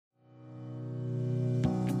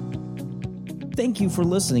Thank you for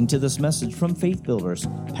listening to this message from Faith Builders.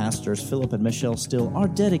 Pastors Philip and Michelle Steele are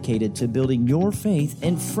dedicated to building your faith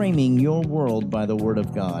and framing your world by the Word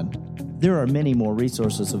of God. There are many more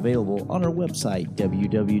resources available on our website,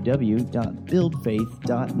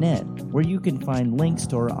 www.buildfaith.net, where you can find links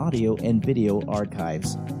to our audio and video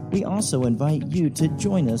archives. We also invite you to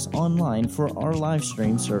join us online for our live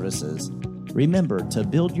stream services. Remember to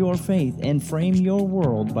build your faith and frame your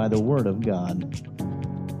world by the Word of God.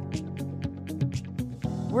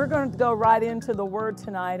 We're going to go right into the Word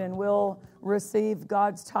tonight, and we'll receive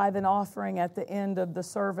God's tithe and offering at the end of the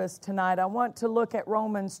service tonight. I want to look at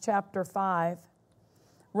Romans chapter 5.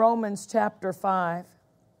 Romans chapter 5.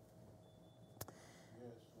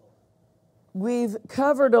 We've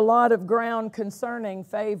covered a lot of ground concerning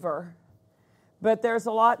favor, but there's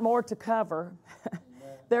a lot more to cover.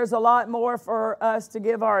 There's a lot more for us to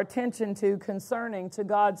give our attention to concerning to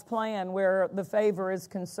God's plan where the favor is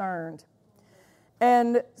concerned.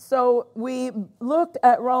 And so we looked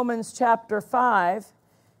at Romans chapter 5,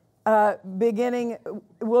 beginning,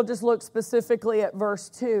 we'll just look specifically at verse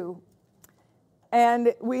 2.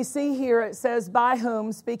 And we see here it says, by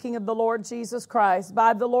whom, speaking of the Lord Jesus Christ,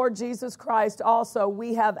 by the Lord Jesus Christ also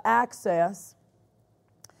we have access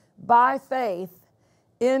by faith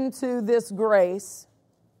into this grace.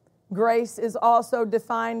 Grace is also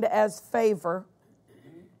defined as favor.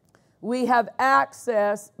 We have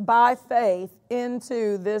access by faith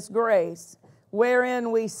into this grace,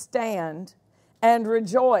 wherein we stand and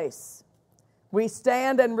rejoice. We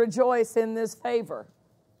stand and rejoice in this favor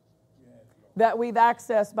that we've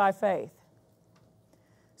accessed by faith.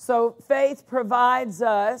 So faith provides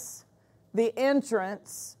us the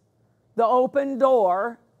entrance, the open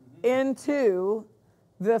door into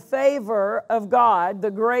the favor of God,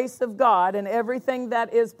 the grace of God, and everything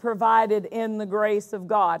that is provided in the grace of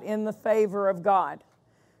God, in the favor of God.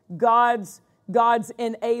 God's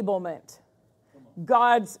enablement,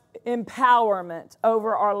 God's empowerment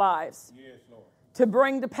over our lives, to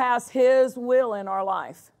bring to pass His will in our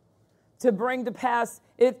life, to bring to pass,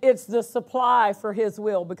 it's the supply for His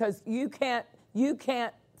will, because you can't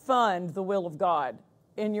fund the will of God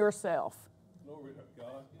in yourself.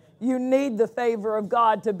 You need the favor of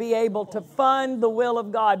God to be able to fund the will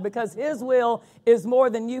of God, because His will is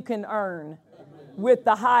more than you can earn with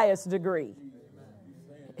the highest degree.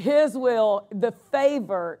 His will, the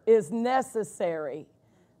favor is necessary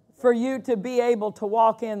for you to be able to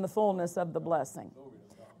walk in the fullness of the blessing.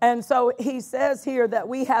 And so he says here that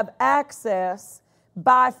we have access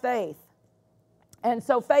by faith. And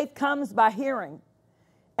so faith comes by hearing,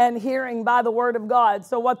 and hearing by the Word of God.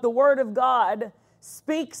 So what the Word of God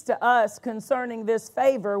speaks to us concerning this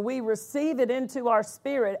favor, we receive it into our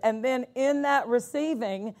spirit, and then in that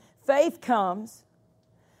receiving, faith comes.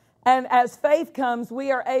 And as faith comes,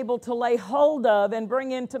 we are able to lay hold of and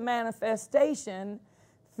bring into manifestation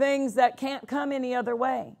things that can't come any other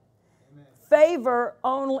way. Amen. Favor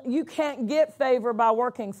only, you can't get favor by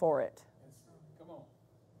working for it. Come on.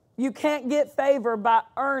 You can't get favor by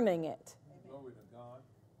earning it. Glory to God.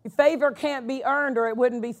 Favor can't be earned, or it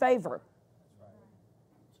wouldn't be favor.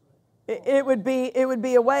 It would be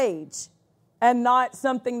a wage and not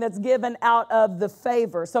something that's given out of the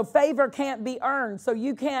favor. So favor can't be earned. So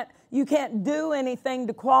you can't do anything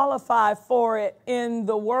to qualify for it in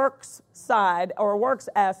the works side or works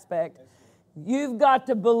aspect. You've got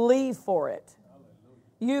to believe for it.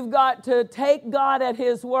 You've got to take God at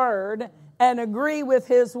His word and agree with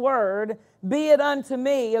His word. Be it unto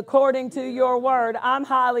me according to your word. I'm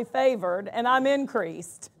highly favored and I'm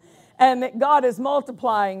increased, and that God is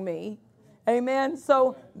multiplying me. Amen.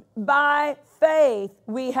 So by faith,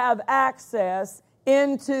 we have access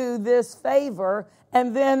into this favor.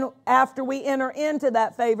 And then after we enter into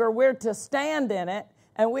that favor, we're to stand in it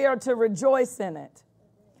and we are to rejoice in it.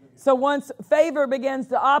 So once favor begins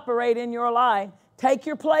to operate in your life, take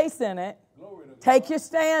your place in it, take your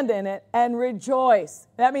stand in it, and rejoice.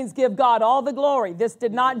 That means give God all the glory. This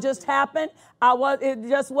did not just happen. It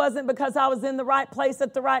just wasn't because I was in the right place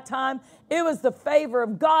at the right time. It was the favor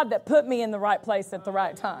of God that put me in the right place at the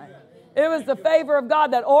right time. It was the favor of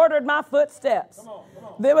God that ordered my footsteps.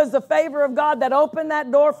 It was the favor of God that opened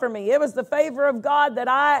that door for me. It was the favor of God that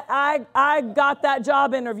I got that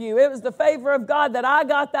job interview. It was the favor of God that I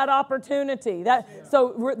got that opportunity.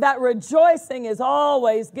 So that rejoicing is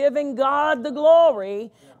always giving God the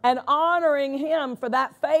glory and honoring Him for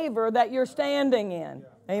that favor that you're standing in.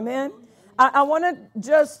 Amen. I want to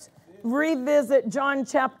just revisit John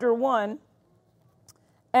chapter 1,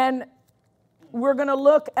 and we're going to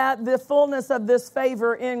look at the fullness of this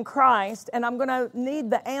favor in Christ, and I'm going to need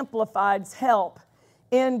the Amplified's help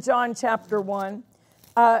in John chapter 1.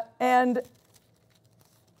 And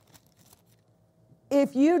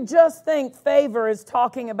if you just think favor is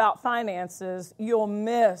talking about finances, you'll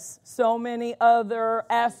miss so many other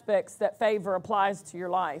aspects that favor applies to your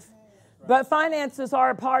life. But finances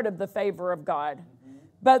are a part of the favor of God.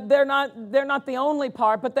 But they're not the only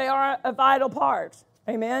part, but they are a vital part.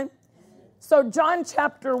 Amen? So John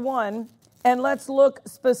chapter 1, and let's look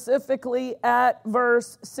specifically at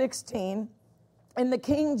verse 16. In the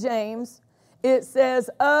King James, it says,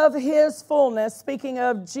 of his fullness, speaking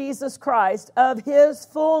of Jesus Christ, of his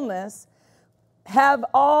fullness have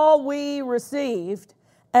all we received,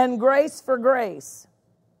 and grace for grace.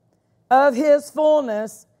 Of his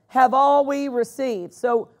fullness have all we received.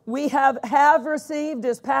 So we have received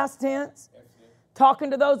is past tense.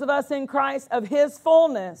 Talking to those of us in Christ, of his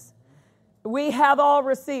fullness, we have all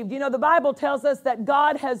received. You know, the Bible tells us that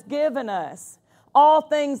God has given us all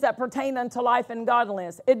things that pertain unto life and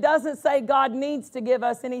godliness. It doesn't say God needs to give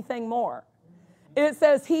us anything more. It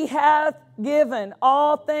says he hath given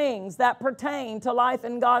all things that pertain to life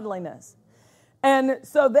and godliness. And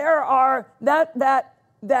so there are that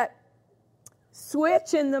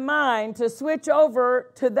switch in the mind to switch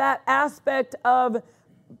over to that aspect of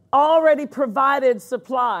already provided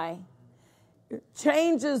supply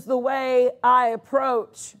changes the way I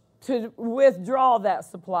approach to withdraw that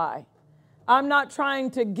supply. I'm not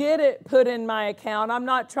trying to get it put in my account. I'm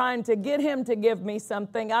not trying to get him to give me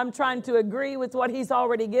something. I'm trying to agree with what he's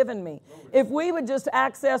already given me. If we would just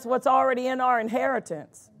access what's already in our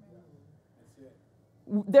inheritance,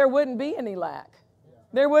 there wouldn't be any lack.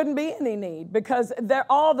 There wouldn't be any need because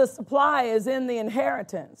all the supply is in the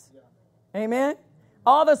inheritance. Amen?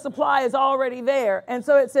 All the supply is already there. And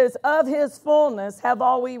so it says, of his fullness have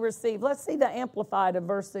all we received. Let's see the Amplified of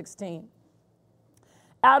verse 16.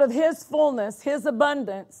 Out of his fullness, his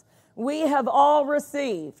abundance, we have all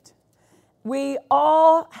received. We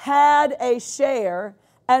all had a share,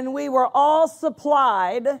 and we were all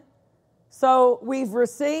supplied. So we've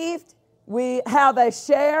received, we have a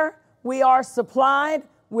share, we are supplied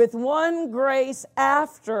with one grace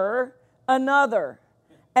after another.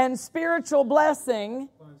 And spiritual blessing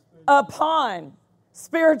upon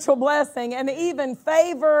spiritual blessing, and even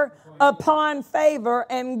favor upon favor,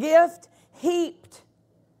 and gift heaped.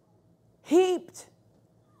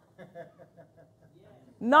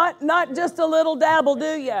 Not just a little dabble,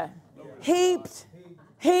 do you?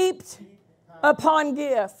 Heaped upon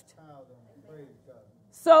gift.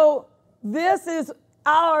 So this is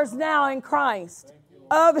ours now in Christ.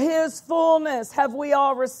 Of his fullness have we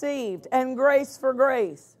all received, and grace for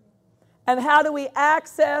grace. And how do we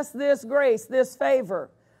access this grace, this favor?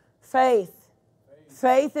 Faith.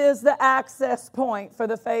 Faith is the access point for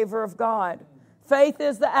the favor of God. Faith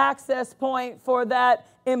is the access point for that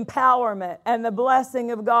empowerment and the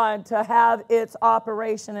blessing of God to have its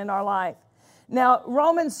operation in our life. Now,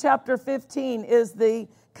 Romans chapter 15 is the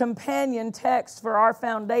companion text for our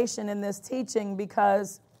foundation in this teaching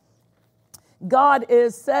because God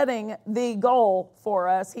is setting the goal for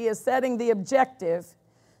us. He is setting the objective.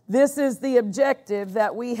 This is the objective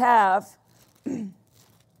that we have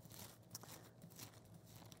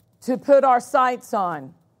to put our sights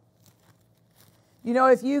on. You know,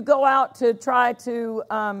 if you go out to try to,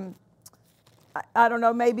 I don't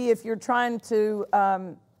know, maybe if you're trying to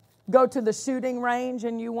go to the shooting range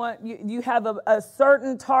and you have a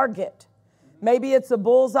certain target. Maybe it's a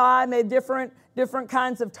bullseye, maybe different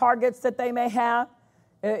kinds of targets that they may have,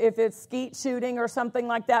 if it's skeet shooting or something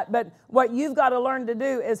like that. But what you've got to learn to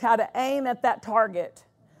do is how to aim at that target.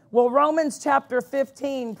 Well, Romans chapter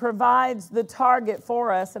 15 provides the target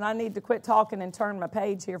for us, and I need to quit talking and turn my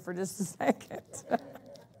page here for just a second.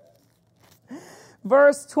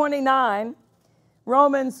 Verse 29,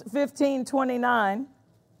 Romans 15:29.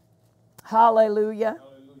 Hallelujah.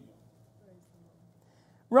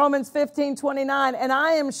 Romans 15:29, and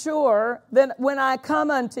I am sure that when I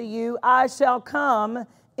come unto you, I shall come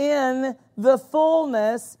in the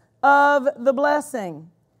fullness of the blessing.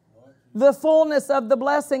 The fullness of the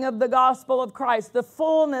blessing of the gospel of Christ. The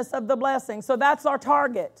fullness of the blessing. So that's our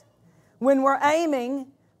target. When we're aiming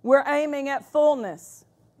at fullness.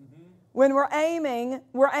 When we're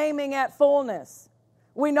aiming at fullness.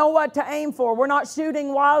 We know what to aim for. We're not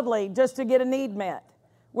shooting wildly just to get a need met.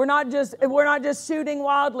 We're not just shooting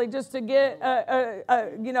wildly just to get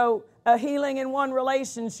a healing in one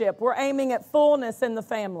relationship. We're aiming at fullness in the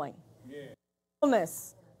family. Yeah.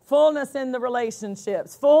 Fullness in the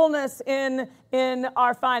relationships, fullness in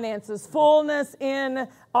our finances, fullness in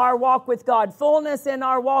our walk with God, fullness in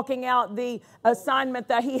our walking out the assignment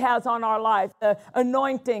that He has on our life, the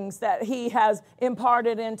anointings that He has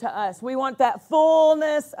imparted into us. We want that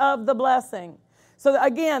fullness of the blessing. So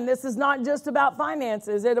again, this is not just about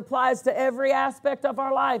finances. It applies to every aspect of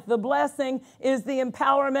our life. The blessing is the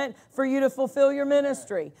empowerment for you to fulfill your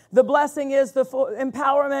ministry. The blessing is the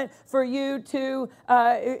empowerment for you to,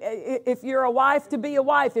 if you're a wife, to be a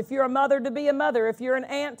wife. If you're a mother, to be a mother. If you're an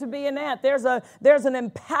aunt, to be an aunt. There's an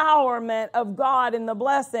empowerment of God in the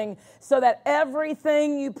blessing so that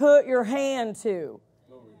everything you put your hand to,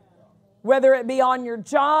 whether it be on your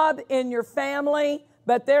job, in your family,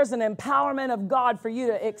 but there's an empowerment of God for you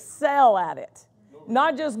to excel at it.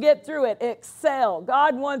 Not just get through it, excel.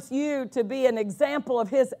 God wants you to be an example of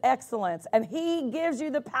His excellence, and He gives you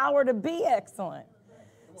the power to be excellent.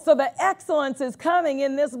 So the excellence is coming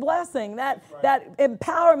in this blessing, that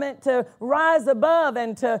empowerment to rise above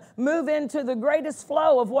and to move into the greatest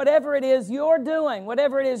flow of whatever it is you're doing,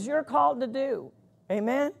 whatever it is you're called to do.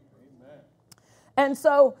 Amen? And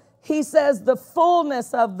so He says the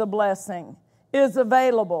fullness of the blessing is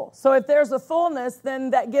available. So if there's a fullness,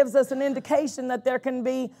 then that gives us an indication that there can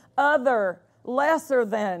be other lesser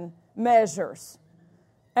than measures.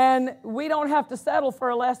 And we don't have to settle for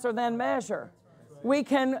a lesser than measure. We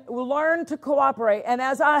can learn to cooperate. And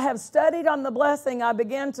as I have studied on the blessing, I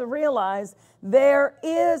began to realize there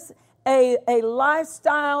is a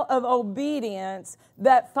lifestyle of obedience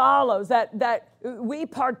that follows, that we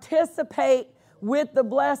participate with the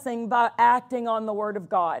blessing by acting on the Word of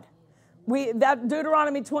God. That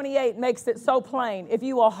Deuteronomy 28 makes it so plain. If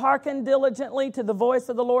you will hearken diligently to the voice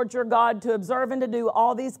of the Lord your God to observe and to do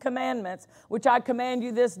all these commandments, which I command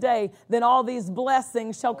you this day, then all these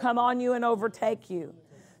blessings shall come on you and overtake you.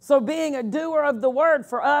 So being a doer of the Word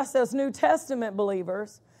for us as New Testament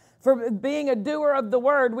believers, for being a doer of the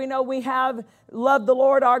Word, we know we have love the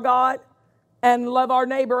Lord our God and love our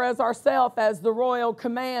neighbor as ourselves as the royal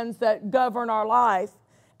commands that govern our life.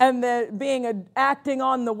 And that acting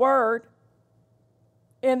on the Word,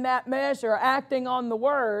 in that measure, acting on the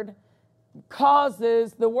Word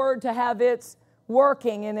causes the Word to have its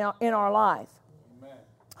working in our life. Amen.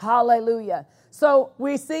 Hallelujah. So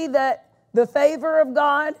we see that the favor of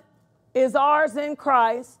God is ours in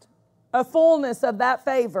Christ, a fullness of that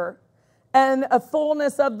favor, and a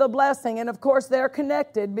fullness of the blessing. And of course, they're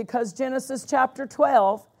connected because Genesis chapter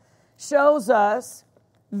 12 shows us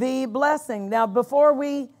the blessing. Now,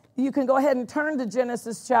 you can go ahead and turn to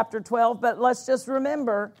Genesis chapter 12, but let's just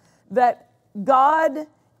remember that God,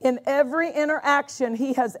 in every interaction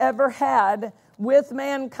He has ever had with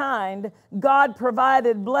mankind, God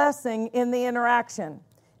provided blessing in the interaction.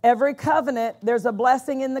 Every covenant, there's a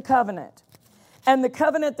blessing in the covenant. And the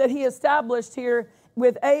covenant that He established here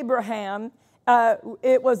with Abraham,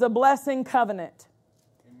 it was a blessing covenant.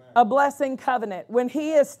 Amen. A blessing covenant. When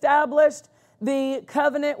He established the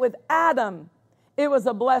covenant with Adam, it was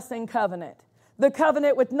a blessing covenant. The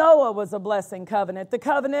covenant with Noah was a blessing covenant. The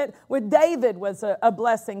covenant with David was a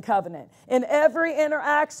blessing covenant. In every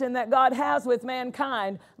interaction that God has with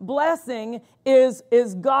mankind, blessing is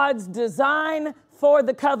God's design for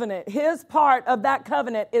the covenant. His part of that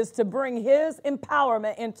covenant is to bring His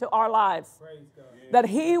empowerment into our lives. That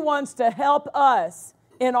He wants to help us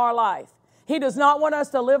in our life. He does not want us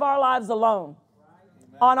to live our lives alone,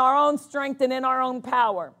 on our own strength and in our own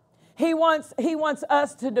power. He wants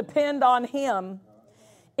us to depend on Him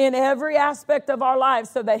in every aspect of our lives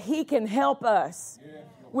so that He can help us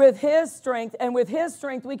with His strength. And with His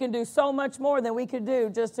strength, we can do so much more than we could do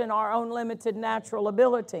just in our own limited natural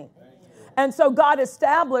ability. And so God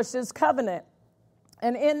established His covenant.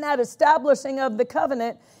 And in that establishing of the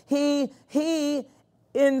covenant, He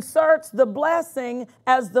inserts the blessing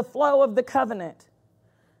as the flow of the covenant.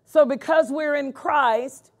 So because we're in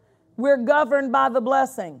Christ, we're governed by the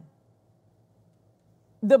blessing.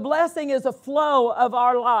 The blessing is a flow of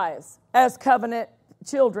our lives as covenant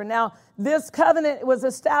children. Now, this covenant was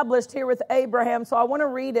established here with Abraham, so I want to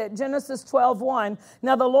read it. Genesis 12:1.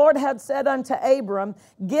 Now the Lord had said unto Abram,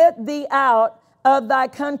 Get thee out of thy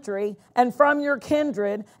country, and from your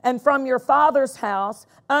kindred, and from your father's house,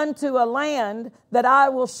 unto a land that I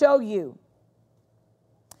will show you.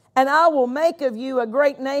 And I will make of you a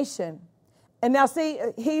great nation. And now see,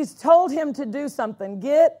 He's told him to do something.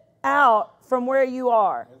 Get out from where you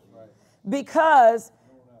are. Because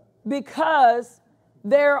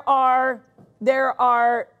there are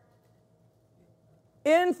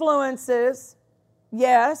influences,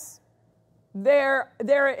 yes. There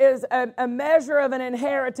is a measure of an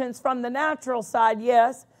inheritance from the natural side,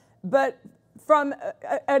 yes. But from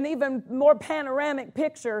an even more panoramic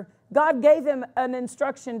picture, God gave him an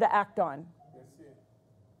instruction to act on.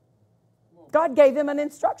 God gave him an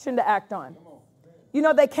instruction to act on. You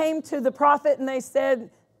know, they came to the prophet and they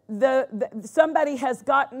said, somebody has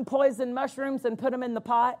gotten poisoned mushrooms and put them in the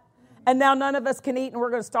pot. And now none of us can eat, and we're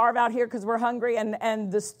going to starve out here because we're hungry,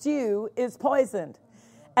 and the stew is poisoned.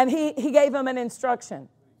 And he gave them an instruction,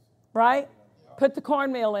 right? Put the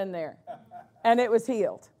cornmeal in there. And it was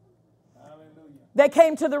healed. They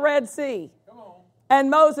came to the Red Sea. And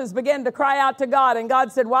Moses began to cry out to God. And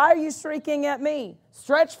God said, why are you shrieking at me?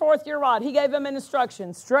 Stretch forth your rod. He gave them an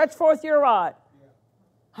instruction. Stretch forth your rod.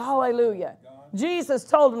 Hallelujah. Jesus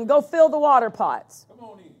told him, go fill the water pots.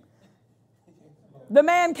 The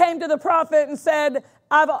man came to the prophet and said,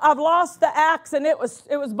 I've lost the axe, and it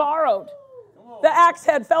was borrowed. The axe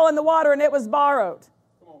head fell in the water, and it was borrowed.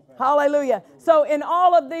 Hallelujah. So in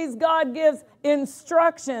all of these, God gives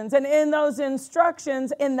instructions. And in those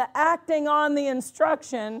instructions, in the acting on the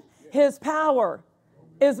instruction, his power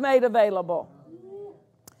is made available.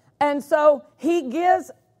 And so he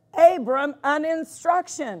gives Abram an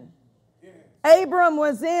instruction. Abram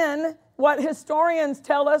was in what historians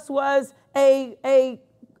tell us was a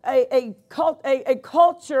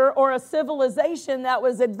culture or a civilization that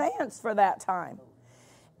was advanced for that time.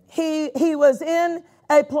 He was in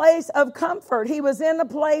a place of comfort. He was in a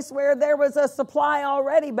place where there was a supply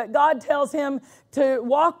already, but God tells him to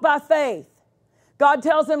walk by faith. God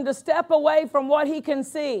tells him to step away from what he can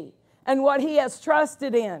see and what he has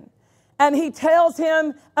trusted in. And he tells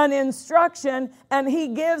him an instruction, and he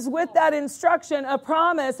gives with that instruction a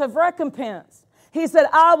promise of recompense. He said,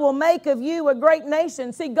 I will make of you a great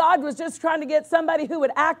nation. See, God was just trying to get somebody who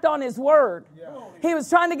would act on his word. He was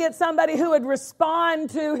trying to get somebody who would respond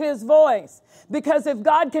to his voice. Because if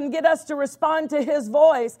God can get us to respond to his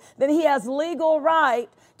voice, then he has legal right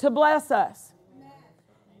to bless us.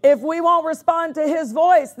 If we won't respond to his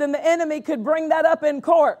voice, then the enemy could bring that up in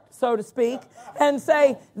court, so to speak, and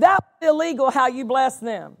say, that's illegal how you bless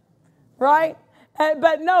them. Right?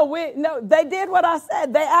 But no, they did what I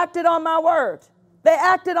said. They acted on my word. They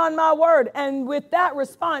acted on my word. And with that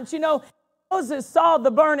response, Moses saw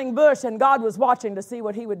the burning bush, and God was watching to see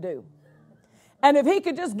what he would do. And if he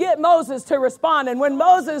could just get Moses to respond, and when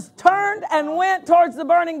Moses turned and went towards the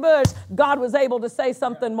burning bush, God was able to say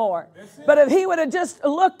something more. But if he would have just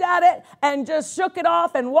looked at it and just shook it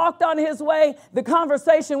off and walked on his way, the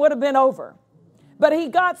conversation would have been over. But he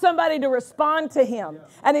got somebody to respond to him.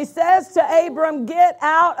 And he says to Abram, get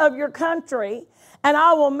out of your country, and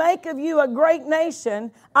I will make of you a great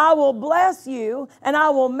nation. I will bless you, and I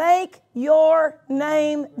will make your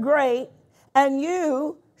name great, and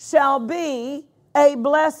you shall be a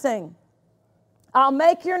blessing. I'll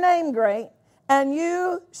make your name great, and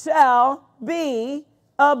you shall be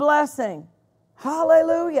a blessing.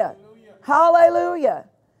 Hallelujah. Hallelujah.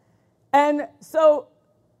 And so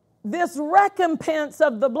this recompense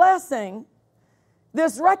of the blessing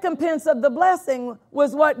was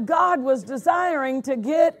what God was desiring to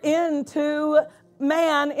get into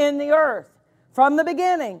man in the earth. From the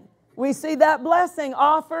beginning, we see that blessing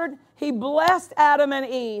offered. He blessed Adam and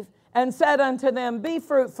Eve and said unto them, be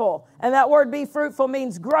fruitful. And that word be fruitful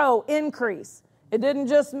means grow, increase. It didn't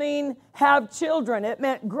just mean have children. It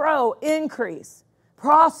meant grow, increase,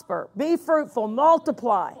 prosper, be fruitful,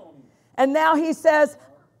 multiply. And now he says,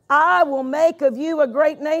 I will make of you a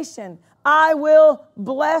great nation. I will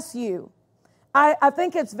bless you. I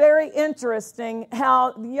think it's very interesting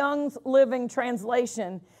how Young's Living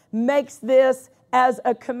Translation makes this as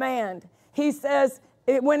a command. He says,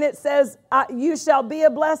 when it says, you shall be a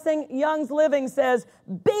blessing, Young's Living says,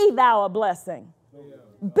 be thou a blessing.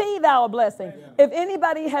 Be thou a blessing. If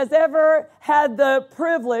anybody has ever had the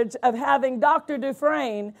privilege of having Dr.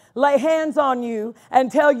 Dufresne lay hands on you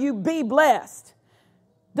and tell you, be blessed,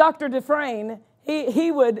 Dr. Dufresne,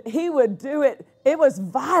 he would do it. It was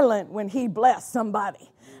violent when he blessed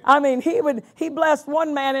somebody. I mean, he blessed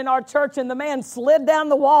one man in our church, and the man slid down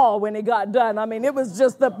the wall when he got done. I mean, it was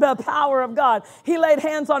just the power of God. He laid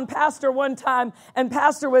hands on Pastor one time, and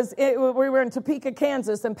Pastor we were in Topeka,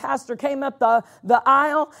 Kansas, and Pastor came up the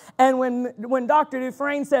aisle, and when Dr.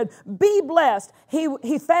 Dufresne said, be blessed, he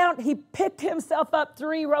picked himself up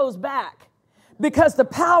 3 rows back, because the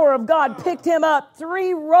power of God picked him up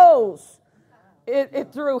 3 rows.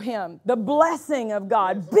 It threw him. The blessing of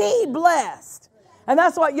God. Be blessed. And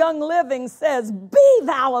that's what Young Living says. Be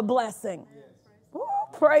thou a blessing. Ooh,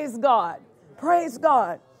 praise God. Praise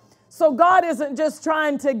God. So God isn't just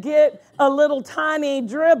trying to get a little tiny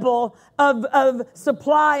dribble of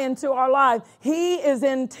supply into our life. He is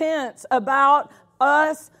intense about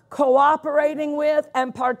us cooperating with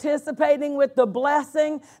and participating with the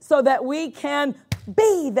blessing so that we can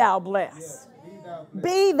be thou blessed.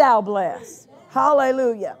 Be thou blessed.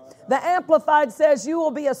 Hallelujah. The Amplified says you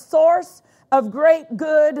will be a source of great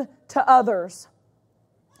good to others.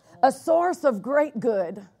 A source of great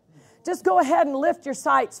good Just go ahead and lift your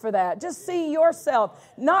sights for that. Just see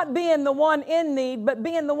yourself not being the one in need, but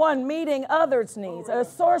being the one meeting others' needs. A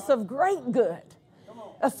source of great good.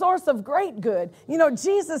 A source of great good. You know,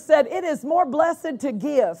 Jesus said it is more blessed to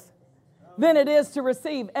give than it is to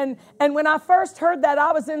receive. And when I first heard that,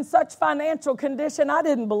 I was in such financial condition, I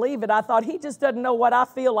didn't believe it. I thought, he just doesn't know what I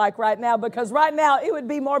feel like right now, because right now it would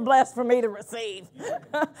be more blessed for me to receive.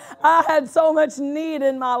 I had so much need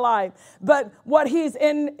in my life. But what he's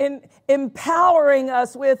empowering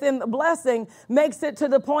us with in the blessing makes it to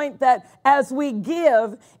the point that as we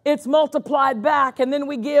give, it's multiplied back, and then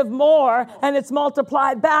we give more, and it's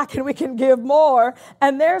multiplied back, and we can give more,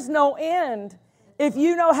 and there's no end. If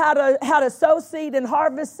you know how to sow seed and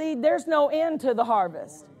harvest seed, there's no end to the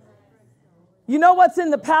harvest. You know what's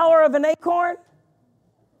in the power of an acorn?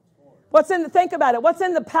 Think about it. What's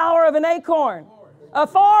in the power of an acorn? A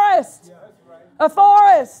forest. A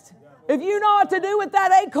forest. If you know what to do with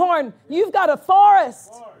that acorn, you've got a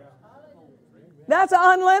forest. That's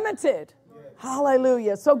unlimited.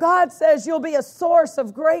 Hallelujah. So God says you'll be a source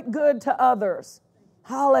of great good to others.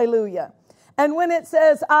 Hallelujah. And when it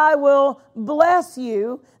says, I will bless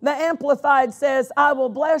you, the Amplified says, I will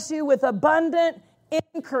bless you with abundant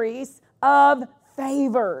increase of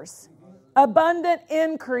favors. Abundant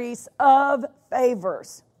increase of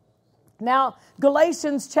favors. Now,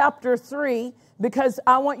 Galatians chapter 3, because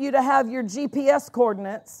I want you to have your GPS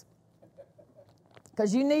coordinates,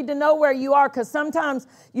 because you need to know where you are, because sometimes,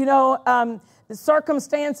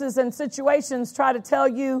 circumstances and situations try to tell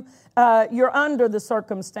you you're under the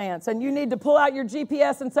circumstance, and you need to pull out your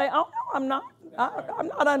GPS and say, oh, no, I'm not. I'm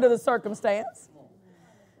not under the circumstance.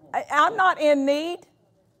 I'm not in need.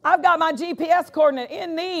 I've got my GPS coordinate.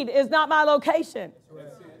 In need is not my location.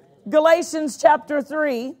 Galatians chapter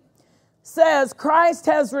 3 says, Christ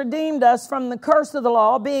has redeemed us from the curse of the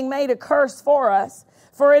law, being made a curse for us.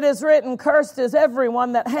 For it is written, cursed is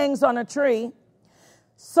everyone that hangs on a tree.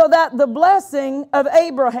 So that the blessing of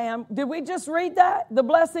Abraham, did we just read that? The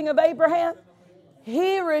blessing of Abraham?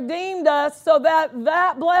 He redeemed us so that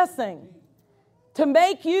blessing, to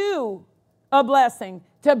make you a blessing,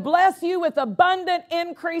 to bless you with abundant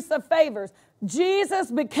increase of favors.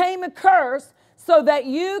 Jesus became a curse so that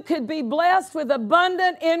you could be blessed with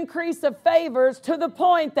abundant increase of favors, to the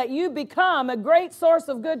point that you become a great source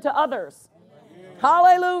of good to others.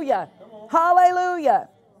 Hallelujah. Hallelujah.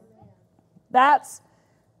 That's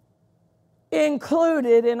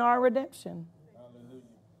included in our redemption.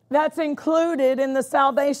 That's included in the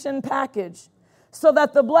salvation package, so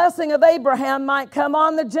that the blessing of Abraham might come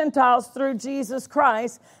on the Gentiles through Jesus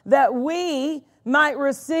Christ, that we might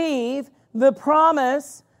receive the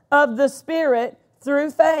promise of the Spirit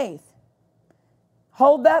through faith.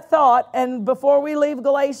 Hold that thought, and before we leave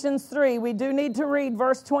Galatians 3, we do need to read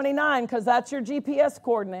verse 29, because that's your GPS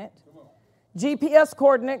coordinate. GPS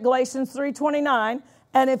coordinate, Galatians 3:29.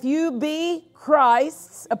 And if you be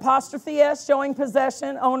Christ's, apostrophe S, showing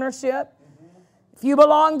possession, ownership, if you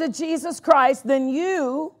belong to Jesus Christ, then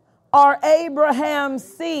you are Abraham's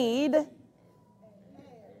seed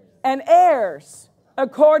and heirs,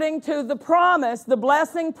 according to the promise, the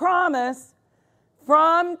blessing promise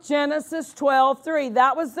from Genesis 12:3.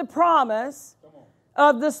 That was the promise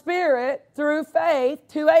of the Spirit through faith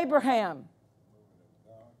to Abraham.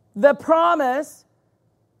 The promise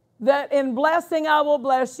that in blessing I will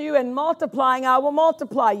bless you, and multiplying I will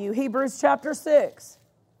multiply you. Hebrews chapter 6.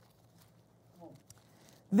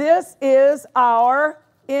 This is our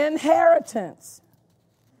inheritance.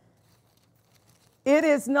 It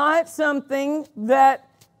is not something that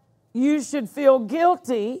you should feel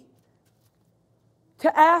guilty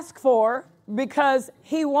to ask for, because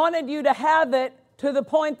He wanted you to have it to the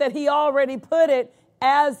point that He already put it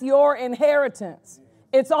as your inheritance.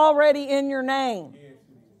 It's already in your name.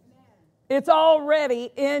 It's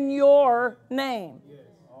already in your name.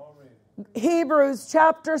 Hebrews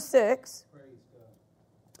chapter 6,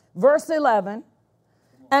 verse 11.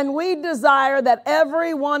 And we desire that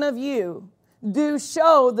every one of you do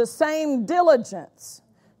show the same diligence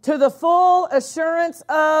to the full assurance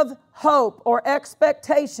of hope or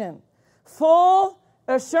expectation. Full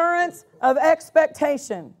assurance of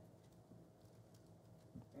expectation.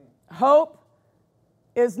 Hope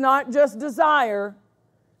is not just desire.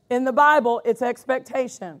 In the Bible, it's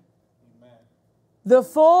expectation. Amen. The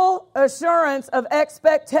full assurance of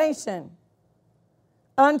expectation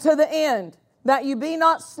unto the end, that you be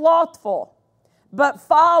not slothful, but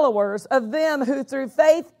followers of them who through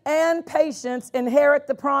faith and patience inherit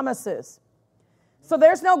the promises. So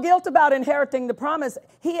there's no guilt about inheriting the promise.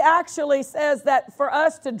 He actually says that for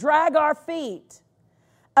us to drag our feet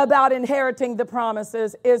about inheriting the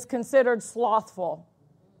promises is considered slothful.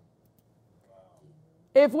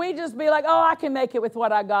 If we just be like, oh, I can make it with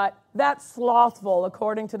what I got, that's slothful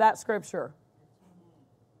according to that scripture.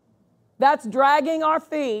 That's dragging our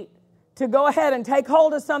feet to go ahead and take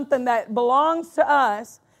hold of something that belongs to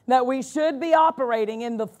us, that we should be operating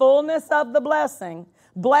in the fullness of the blessing,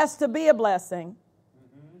 blessed to be a blessing.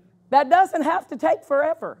 That doesn't have to take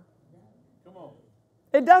forever. Come on.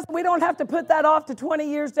 It doesn't. We don't have to put that off to 20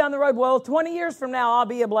 years down the road. Well, 20 years from now, I'll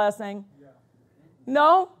be a blessing.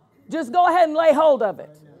 No, just go ahead and lay hold of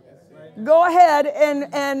it. Go ahead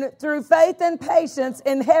and through faith and patience,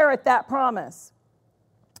 inherit that promise.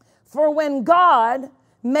 For when God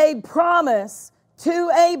made promise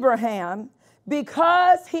to Abraham,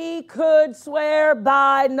 because he could swear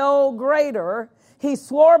by no greater, he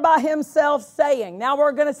swore by himself, saying, now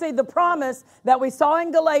we're going to see the promise that we saw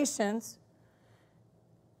in Galatians,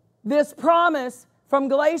 this promise from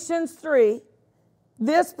Galatians 3,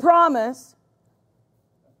 this promise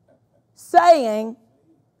saying,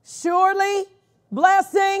 surely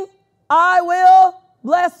blessing, I will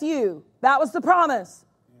bless you. That was the promise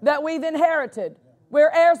that we've inherited.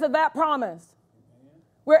 We're heirs of that promise.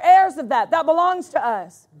 We're heirs of that. That belongs to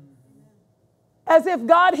us. As if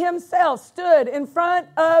God himself stood in front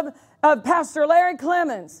of Pastor Larry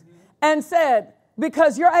Clemens and said,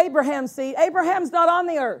 because you're Abraham's seed, Abraham's not on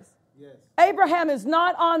the earth. Yes. Abraham is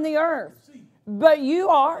not on the earth, but you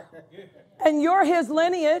are. And you're his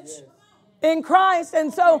lineage in Christ.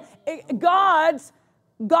 And so God's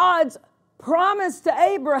promise to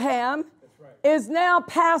Abraham is now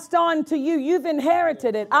passed on to you. You've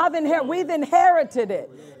inherited it. We've inherited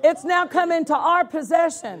it. It's now come into our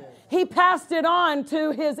possession. He passed it on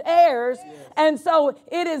to his heirs. And so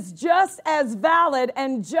it is just as valid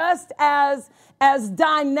and just as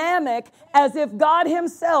dynamic as if God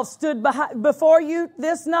himself stood before you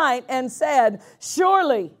this night and said,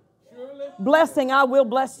 surely, blessing, I will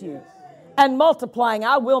bless you. And multiplying,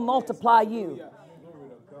 I will multiply you.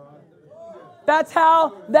 That's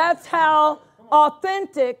how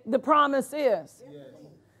authentic the promise is.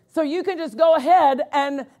 So you can just go ahead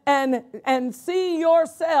and see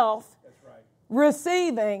yourself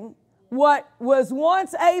receiving what was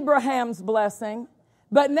once Abraham's blessing,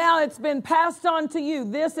 but now it's been passed on to you.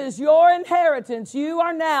 This is your inheritance. You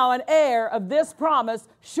are now an heir of this promise.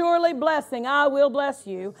 Surely blessing, I will bless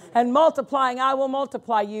you, and multiplying, I will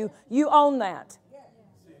multiply you. You own that.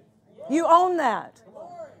 You own that.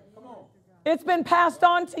 It's been passed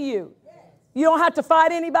on to you. You don't have to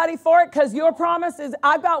fight anybody for it because your promise is,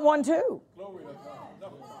 I've got one too.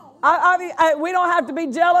 We don't have to be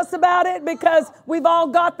jealous about it because we've all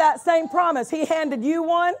got that same promise. He handed you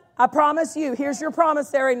one. I promise you. Here's your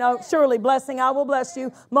promissory note. Surely blessing, I will bless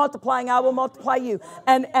you. Multiplying, I will multiply you.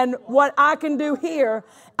 And what I can do here,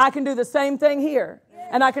 I can do the same thing here.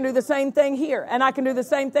 And I can do the same thing here. And I can do the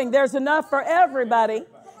same thing. There's enough for everybody.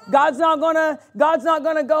 God's not gonna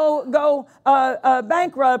go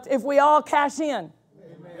bankrupt if we all cash in.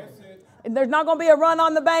 There's not going to be a run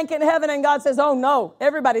on the bank in heaven and God says, oh no,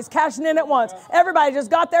 everybody's cashing in at once. Everybody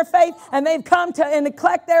just got their faith and they've come to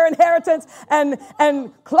collect their inheritance and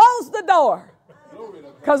close the door.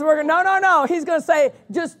 Because no. He's going to say,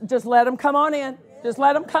 just let them come on in. Just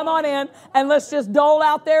let them come on in and let's just dole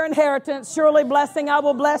out their inheritance. Surely blessing, I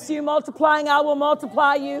will bless you. Multiplying, I will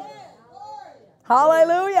multiply you.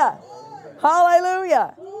 Hallelujah.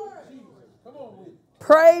 Hallelujah.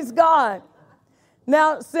 Praise God.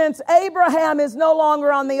 Now, since Abraham is no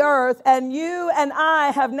longer on the earth and you and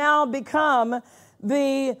I have now become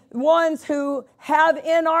the ones who have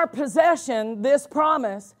in our possession this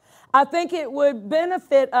promise, I think it would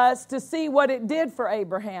benefit us to see what it did for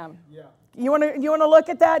Abraham. Yeah. You want to look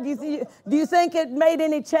at that? Do you think it made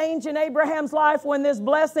any change in Abraham's life when this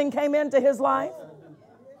blessing came into his life?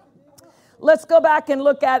 Let's go back and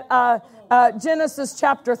look at Genesis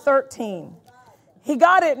chapter 13. He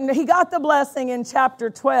got it, and he got the blessing in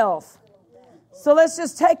chapter 12. So let's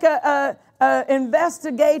just take a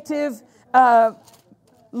investigative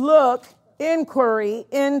inquiry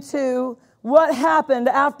into what happened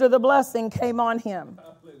after the blessing came on him.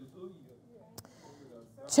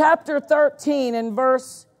 Chapter 13 and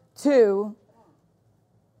verse 2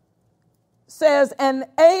 says, and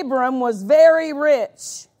Abram was very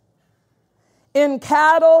rich in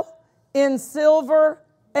cattle, in silver,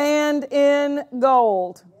 and in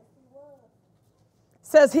gold.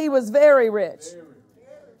 Says he was very rich.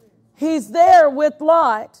 He's there with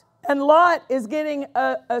Lot, and Lot is getting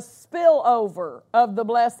a spillover of the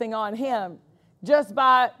blessing on him just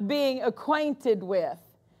by being acquainted with,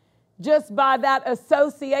 just by that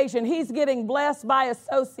association. He's getting blessed by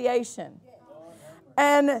association.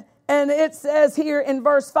 And And it says here in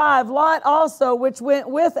verse 5, Lot also, which went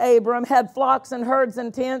with Abram, had flocks and herds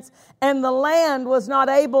and tents, and the land was not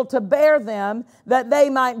able to bear them, that they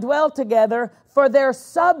might dwell together, for their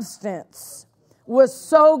substance was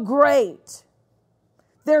so great.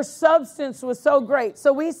 Their substance was so great.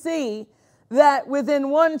 So we see that within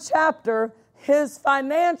one chapter, his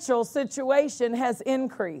financial situation has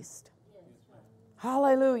increased.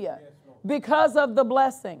 Hallelujah. Because of the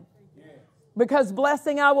blessing. Because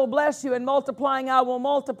blessing I will bless you, and multiplying I will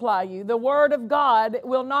multiply you. The word of God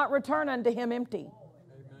will not return unto him empty.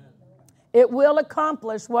 It will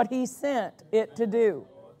accomplish what he sent it to do.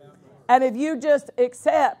 And if you just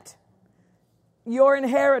accept your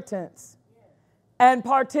inheritance and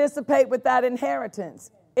participate with that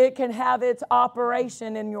inheritance, it can have its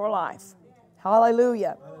operation in your life.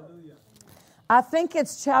 Hallelujah. I think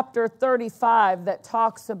it's chapter 35 that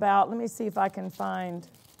talks about, let me see if I can find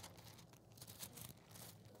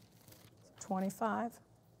 25.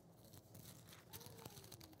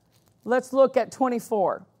 Let's look at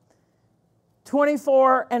 24.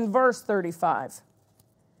 24 and verse 35.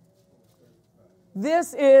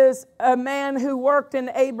 This is a man who worked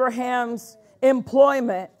in Abraham's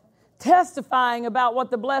employment, testifying about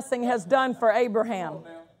what the blessing has done for Abraham.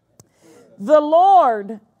 The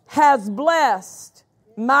Lord has blessed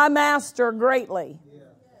my master greatly.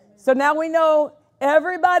 So now we know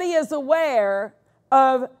everybody is aware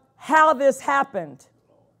of how this happened.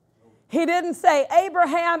 He didn't say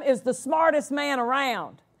Abraham is the smartest man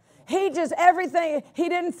around. He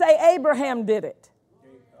didn't say Abraham did it.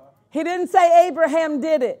 He didn't say Abraham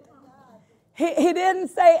did it. He didn't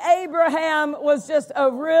say Abraham was just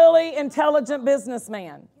a really intelligent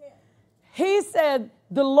businessman. He said,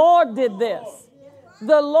 the Lord did this.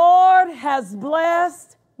 The Lord has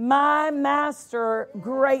blessed my master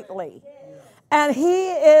greatly. And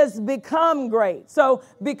he is become great. So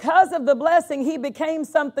because of the blessing, he became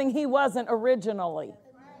something he wasn't originally.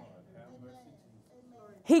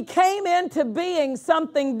 He came into being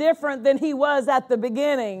something different than he was at the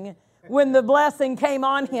beginning when the blessing came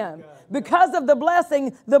on him. Because of the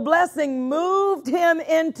blessing moved him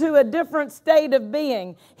into a different state of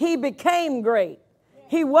being. He became great.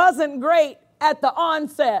 He wasn't great at the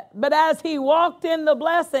onset, but as he walked in the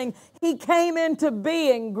blessing, he came into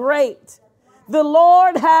being great. The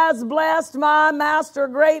Lord has blessed my master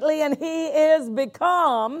greatly, and he is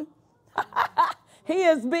become great. He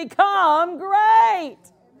has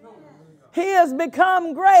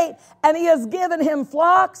become great, and he has given him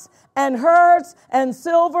flocks and herds and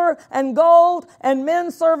silver and gold and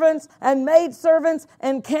men servants and maid servants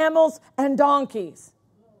and camels and donkeys.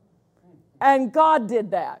 And God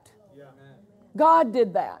did that. God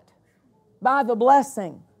did that by the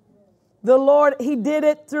blessing. The Lord, he did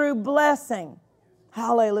it through blessing.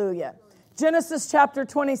 Hallelujah. Genesis chapter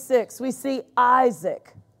 26, we see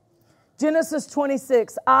Isaac. Genesis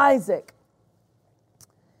 26, Isaac.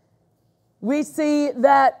 We see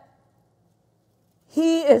that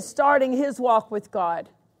he is starting his walk with God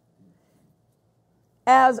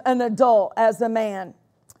as an adult, as a man.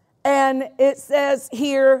 And it says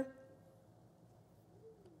here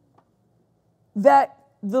that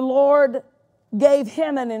the Lord gave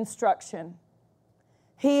him an instruction.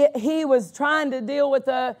 He was trying to deal with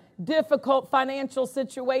a difficult financial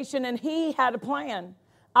situation, and he had a plan.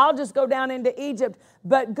 I'll just go down into Egypt.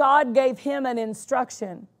 But God gave him an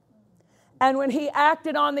instruction. And when he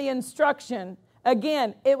acted on the instruction,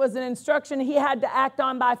 again, it was an instruction he had to act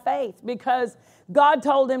on by faith, because God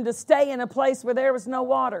told him to stay in a place where there was no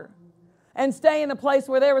water, and stay in a place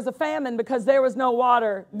where there was a famine, because there was no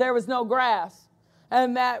water, there was no grass.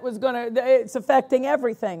 And that was it's affecting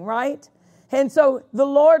everything, right? And so the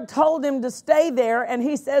Lord told him to stay there. And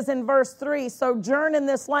he says in verse 3, sojourn in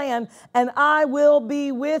this land, and I will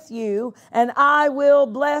be with you, and I will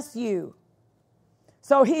bless you.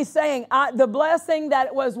 So he's saying, the blessing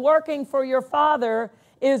that was working for your father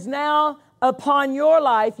is now upon your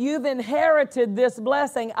life. You've inherited this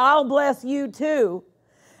blessing. I'll bless you too.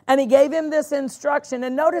 And he gave him this instruction.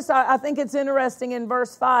 And notice, I think it's interesting in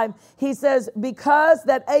verse 5. He says, because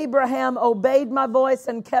that Abraham obeyed my voice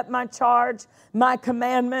and kept my charge, my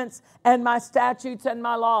commandments, and my statutes and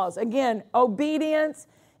my laws. Again, obedience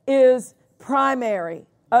is primary,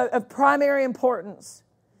 of primary importance.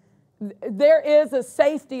 There is a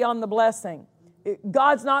safety on the blessing.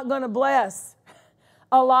 God's not going to bless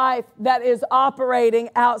a life that is operating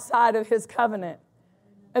outside of his covenant.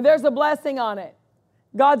 And there's a blessing on it.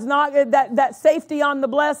 God's not, that safety on the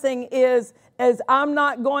blessing is I'm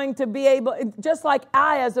not going to be able, just like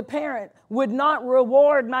I as a parent would not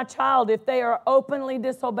reward my child if they are openly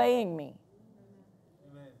disobeying me.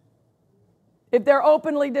 If they're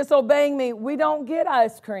openly disobeying me, we don't get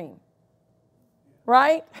ice cream.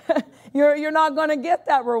 Right? You're not going to get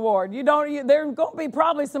that reward. There's going to be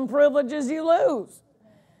probably some privileges you lose.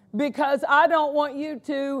 Because I don't want you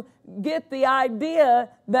to get the idea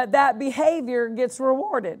that behavior gets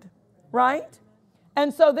rewarded. Right?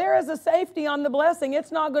 And so there is a safety on the blessing.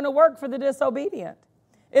 It's not going to work for the disobedient.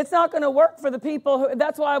 It's not going to work for the people who,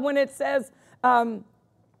 that's why when it says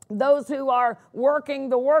those who are working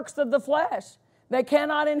the works of the flesh, they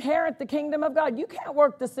cannot inherit the kingdom of God. You can't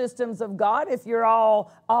work the systems of God if you're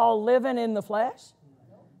all living in the flesh.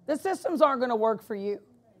 The systems aren't going to work for you.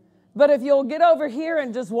 But if you'll get over here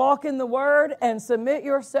and just walk in the Word and submit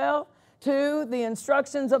yourself to the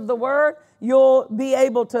instructions of the Word, you'll be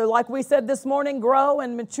able to, like we said this morning, grow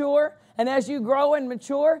and mature. And as you grow and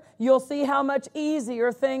mature, you'll see how much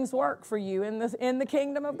easier things work for you in the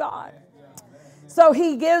kingdom of God. So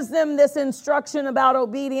he gives them this instruction about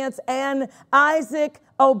obedience, and Isaac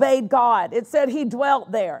obeyed God. It said he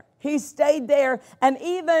dwelt there. He stayed there, and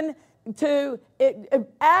even to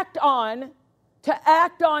act on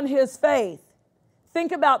his faith.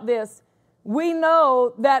 Think about this. We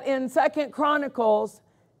know that in 2 Chronicles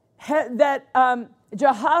that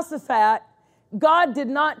Jehoshaphat, God did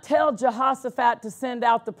not tell Jehoshaphat to send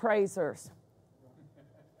out the praisers.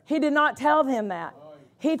 He did not tell him that.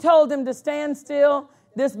 He told him to stand still.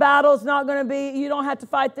 This battle's not going to be, you don't have to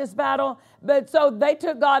fight this battle. But so they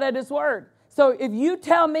took God at his word. So if you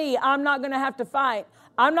tell me I'm not going to have to fight,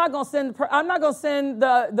 I'm not going to send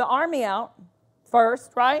the army out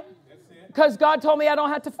first, right? Because God told me I don't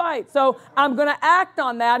have to fight. So I'm going to act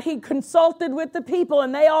on that. He consulted with the people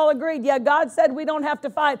and they all agreed. Yeah, God said we don't have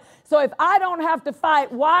to fight. So if I don't have to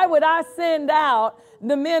fight, why would I send out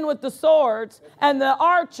the men with the swords and the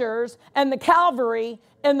archers and the cavalry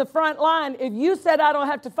in the front line if you said I don't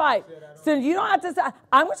have to fight? So you don't have to.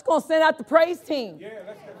 I'm just going to send out the praise team.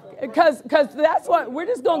 Because that's what, we're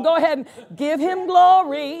just going to go ahead and give him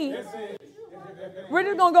glory. We're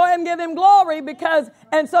just going to go ahead and give him glory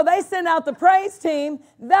and so they sent out the praise team.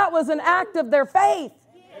 That was an act of their faith.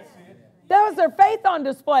 That was their faith on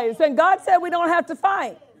display. And God said we don't have to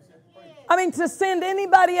fight. I mean, to send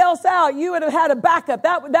anybody else out, you would have had a backup.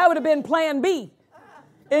 That would have been plan B.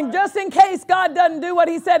 And just in case God doesn't do what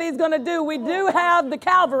he said he's going to do, we do have the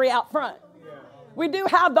cavalry out front. We do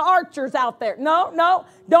have the archers out there. No,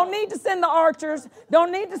 don't need to send the archers.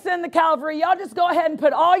 Don't need to send the cavalry. Y'all just go ahead and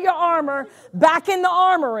put all your armor back in the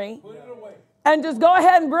armory and just go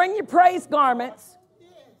ahead and bring your praise garments.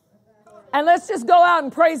 And let's just go out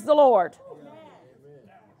and praise the Lord.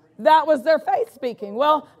 That was their faith speaking.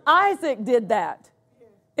 Well, Isaac did that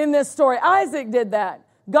in this story. Isaac did that.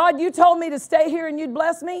 God, you told me to stay here and you'd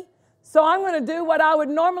bless me. So I'm going to do what I would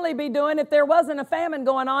normally be doing if there wasn't a famine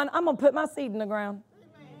going on. I'm going to put my seed in the ground.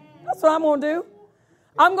 That's what I'm going to do.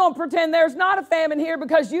 I'm going to pretend there's not a famine here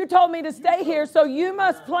because you told me to stay here, so you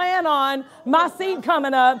must plan on my seed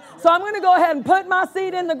coming up. So I'm going to go ahead and put my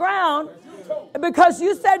seed in the ground because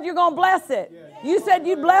you said you're going to bless it. You said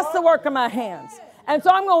you'd bless the work of my hands. And so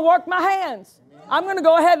I'm going to work my hands. I'm going to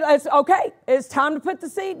go ahead. It's time to put the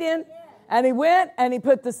seed in. And he went and he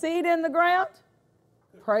put the seed in the ground.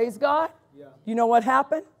 Praise God. You know what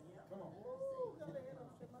happened?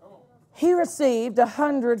 He received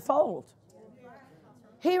 100-fold.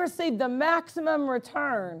 He received the maximum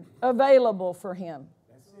return available for him.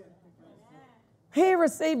 He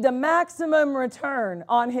received the maximum return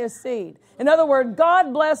on his seed. In other words,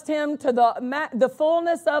 God blessed him to the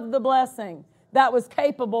fullness of the blessing that was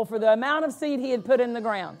capable for the amount of seed he had put in the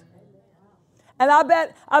ground. And I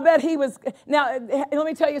bet he was. Now, let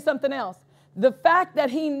me tell you something else. The fact that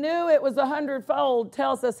he knew it was 100-fold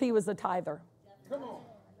tells us he was a tither. Come on.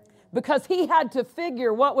 Because he had to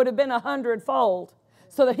figure what would have been 100-fold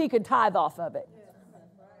so that he could tithe off of it.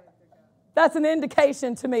 That's an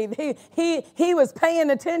indication to me. He was paying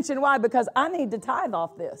attention. Why? Because I need to tithe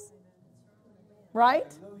off this.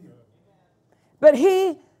 Right? But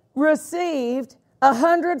he received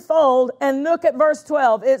 100-fold. And look at verse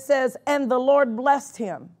 12. It says, and the Lord blessed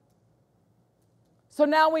him. So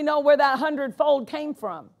now we know where that 100-fold came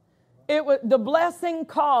from. The blessing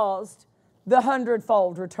caused the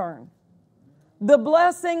 100-fold return. The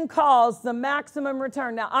blessing caused the maximum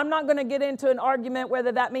return. Now, I'm not going to get into an argument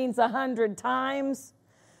whether that means 100 times.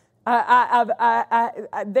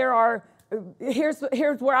 Here's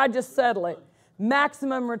where I just settle it.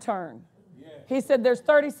 Maximum return. He said there's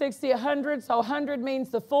 30, 60, 100. So 100 means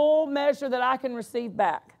the full measure that I can receive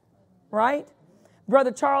back. Right?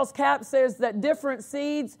 Brother Charles Capp says that different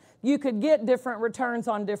seeds, you could get different returns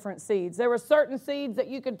on different seeds. There were certain seeds that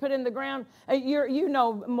you could put in the ground. You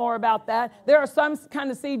know more about that. There are some kind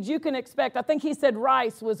of seeds you can expect. I think he said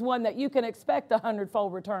rice was one that you can expect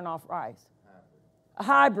 100-fold return off rice. A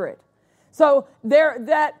hybrid. So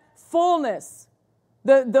that fullness,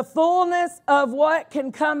 the fullness of what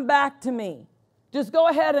can come back to me. Just go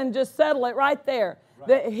ahead and just settle it right there.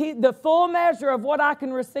 Right. The full measure of what I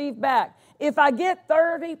can receive back. If I get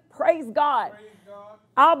 30, praise God.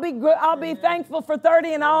 I'll be good. I'll be thankful for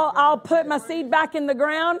 30, and I'll put my seed back in the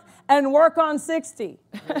ground and work on 60.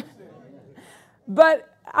 But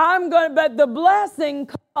the blessing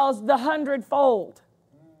calls the 100-fold.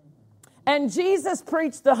 And Jesus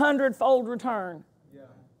preached the 100-fold return.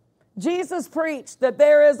 Jesus preached that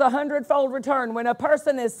there is a 100-fold return. When a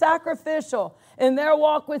person is sacrificial in their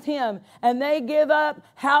walk with Him and they give up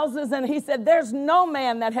houses, and He said there's no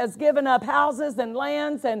man that has given up houses and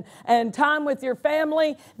lands and time with your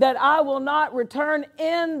family that I will not return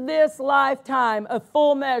in this lifetime a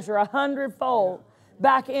full measure, 100-fold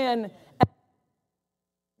back in.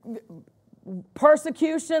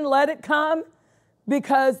 Persecution, let it come,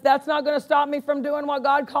 because that's not going to stop me from doing what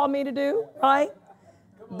God called me to do, right?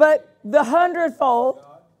 But the 100-fold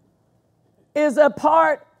is a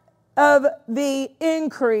part of the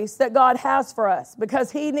increase that God has for us,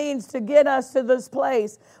 because He needs to get us to this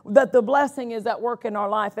place that the blessing is at work in our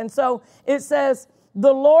life. And so it says,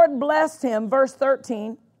 the Lord blessed him, verse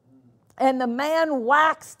 13, and the man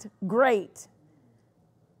waxed great.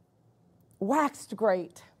 Waxed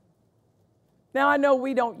great. Now, I know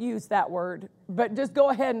we don't use that word, but just go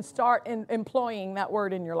ahead and start employing that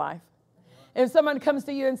word in your life. If someone comes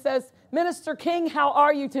to you and says, Minister King, how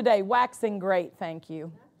are you today? Waxing great, thank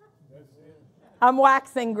you. I'm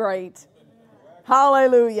waxing great.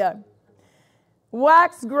 Hallelujah.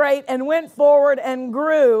 Waxed great and went forward and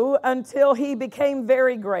grew until he became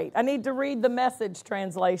very great. I need to read the Message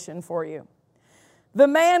translation for you. The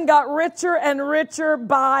man got richer and richer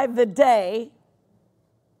by the day.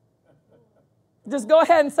 Just go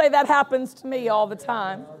ahead and say that happens to me all the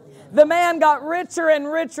time. The man got richer and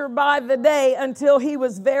richer by the day until he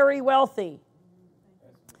was very wealthy.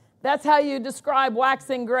 That's how you describe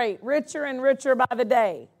waxing great. Richer and richer by the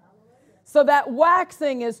day. So that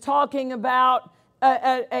waxing is talking about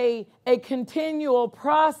a continual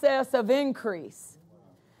process of increase.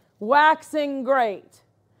 Waxing great.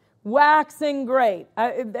 Waxing great.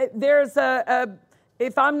 There's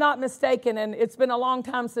if I'm not mistaken, and it's been a long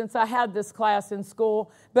time since I had this class in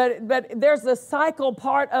school, but there's a cycle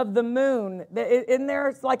part of the moon. In there,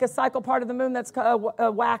 it's like a cycle part of the moon that's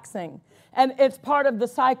waxing. And it's part of the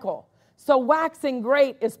cycle. So waxing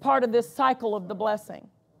great is part of this cycle of the blessing.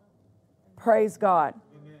 Praise God.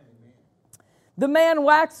 Amen. The man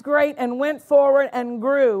waxed great and went forward and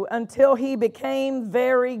grew until he became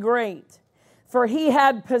very great. For he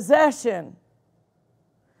had possession.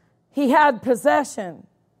 He had possession.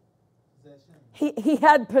 He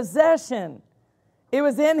had possession. It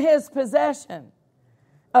was in his possession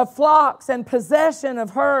of flocks and possession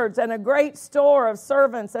of herds and a great store of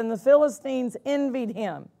servants, and the Philistines envied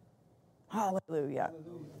him. Hallelujah.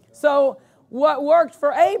 So what worked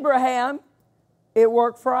for Abraham, it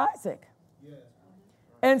worked for Isaac.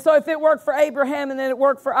 And so if it worked for Abraham and then it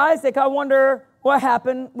worked for Isaac, I wonder what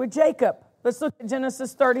happened with Jacob. Let's look at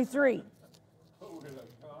Genesis 33.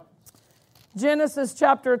 Genesis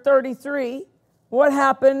chapter 33. What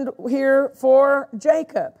happened here for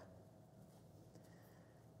Jacob?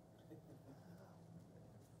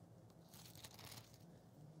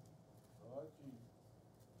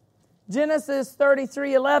 Genesis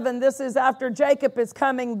 33:11. This is after Jacob is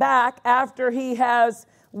coming back, after he has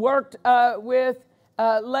worked with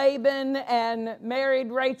Laban and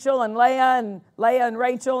married Rachel and Leah and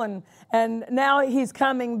Rachel, and now he's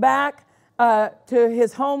coming back to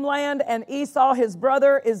his homeland, and Esau, his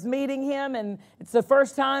brother, is meeting him, and it's the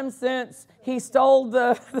first time since he stole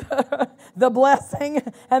the blessing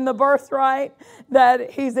and the birthright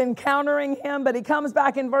that he's encountering him. But he comes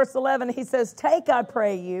back in verse 11. He says, "Take, I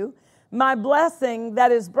pray you, my blessing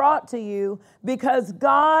that is brought to you, because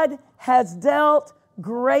God has dealt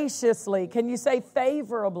graciously." Can you say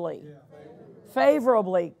favorably? Yeah.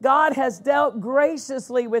 Favorably. God has dealt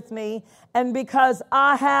graciously with me, and because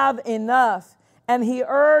I have enough. And he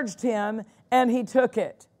urged him, and he took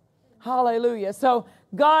it. Hallelujah. So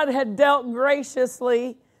God had dealt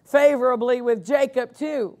graciously, favorably with Jacob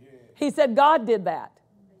too. He said God did that.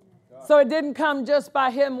 So it didn't come just by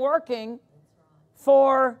him working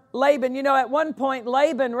for Laban. You know, at one point,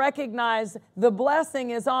 Laban recognized the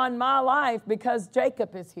blessing is on my life because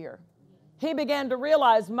Jacob is here. He began to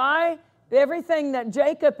realize my everything that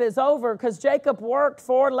Jacob is over, because Jacob worked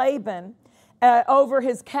for Laban over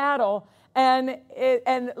his cattle, and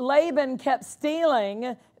Laban kept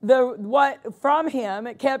stealing from him.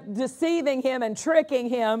 It kept deceiving him and tricking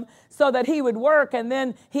him so that he would work, and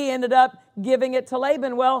then he ended up giving it to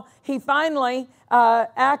Laban. Well, he finally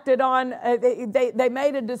acted on, they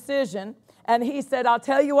made a decision, and he said, I'll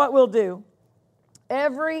tell you what we'll do.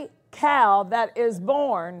 Every cow that is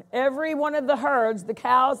born, every one of the herds, the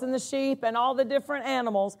cows and the sheep and all the different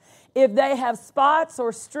animals, if they have spots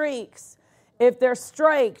or streaks, if they're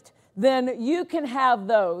straked, then you can have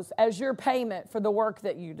those as your payment for the work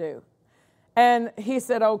that you do. And he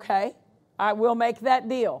said, okay, I will make that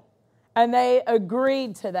deal. And they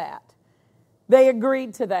agreed to that. They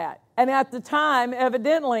agreed to that. And at the time,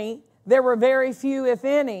 evidently, there were very few, if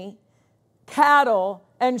any, cattle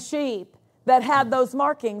and sheep that had those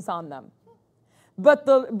markings on them. But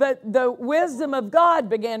the wisdom of God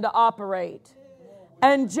began to operate.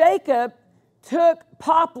 And Jacob took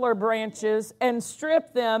poplar branches and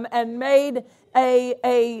stripped them and made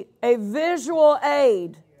a visual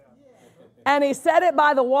aid. And he set it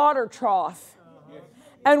by the water trough.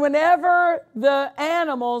 And whenever the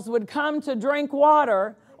animals would come to drink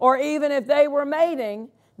water, or even if they were mating,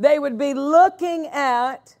 they would be looking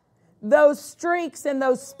at those streaks and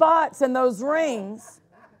those spots and those rings.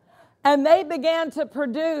 And they began to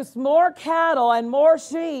produce more cattle and more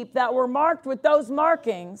sheep that were marked with those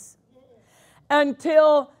markings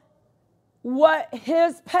until what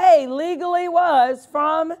his pay legally was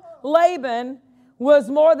from Laban was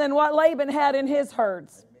more than what Laban had in his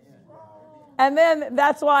herds. And then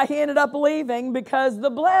that's why he ended up leaving, because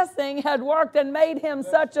the blessing had worked and made him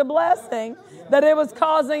such a blessing that it was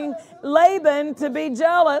causing Laban to be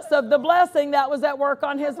jealous of the blessing that was at work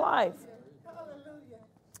on his life.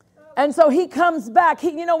 And so he comes back.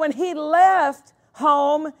 When he left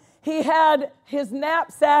home, he had his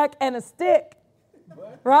knapsack and a stick,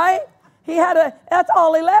 right? That's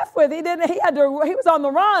all he left with. He was on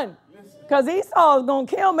the run. Because Esau was going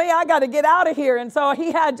to kill me. I got to get out of here. And so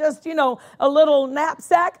he had just, a little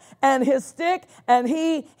knapsack and his stick. And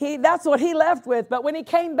that's what he left with. But when he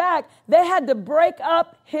came back, they had to break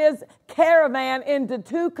up his caravan into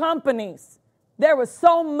two companies. There was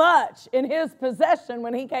so much in his possession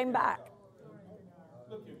when he came back.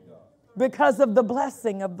 Because of the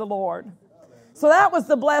blessing of the Lord. So that was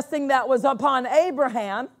the blessing that was upon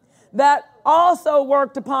Abraham, that also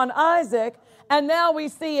worked upon Isaac. And now we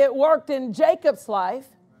see it worked in Jacob's life,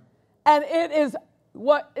 and it is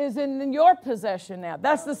what is in your possession now.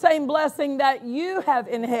 That's the same blessing that you have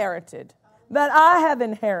inherited, that I have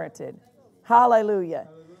inherited. Hallelujah.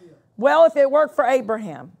 Well, if it worked for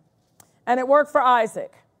Abraham, and it worked for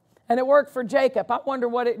Isaac, and it worked for Jacob, I wonder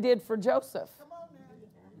what it did for Joseph.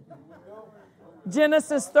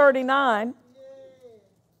 Genesis 39.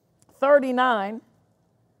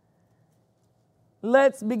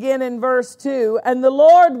 Let's begin in verse 2. And the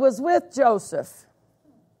Lord was with Joseph.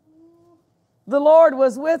 The Lord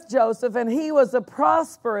was with Joseph, and he was a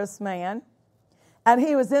prosperous man, and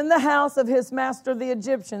he was in the house of his master, the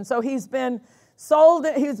Egyptian. So he's been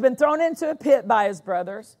thrown into a pit by his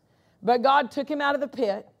brothers, but God took him out of the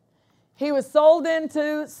pit. He was sold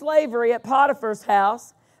into slavery at Potiphar's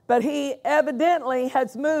house, but he evidently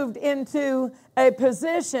has moved into a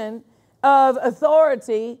position of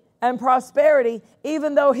authority and prosperity.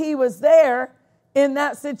 Even though he was there in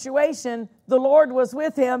that situation, the Lord was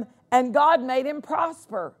with him, and God made him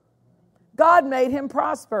prosper. God made him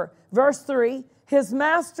prosper. Verse 3, his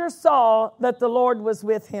master saw that the Lord was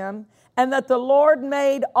with him, and that the Lord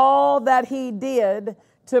made all that he did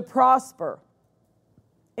to prosper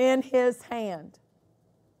in his hand.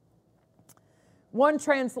 One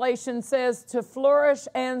translation says to flourish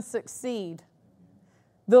and succeed.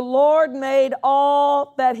 The Lord made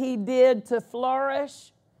all that he did to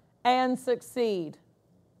flourish and succeed.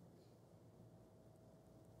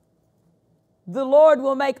 The Lord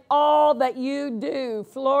will make all that you do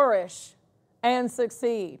flourish and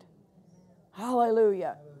succeed.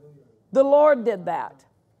 Hallelujah. The Lord did that.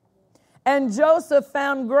 And Joseph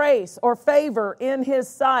found grace or favor in his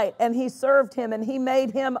sight, and he served him, and he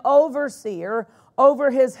made him overseer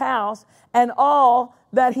over his house and all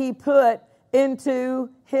that he put into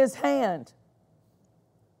his hand.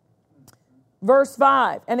 Verse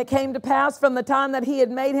 5, and it came to pass from the time that he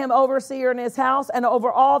had made him overseer in his house and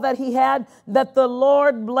over all that he had, that the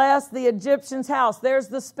Lord blessed the Egyptian's house. There's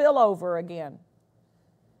the spillover again.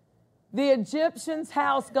 The Egyptian's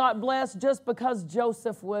house got blessed just because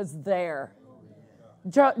Joseph was there.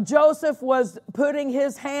 Joseph was putting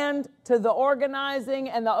his hand to the organizing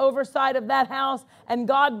and the oversight of that house, and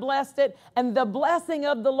God blessed it. And the blessing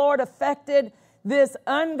of the Lord affected this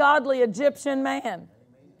ungodly Egyptian man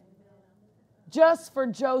just for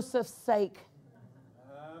Joseph's sake.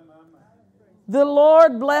 The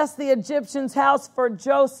Lord blessed the Egyptian's house for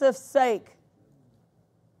Joseph's sake.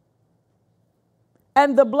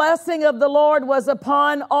 And the blessing of the Lord was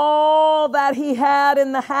upon all that he had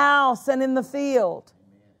in the house and in the field.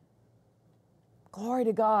 Glory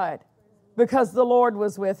to God, because the Lord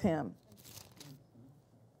was with him.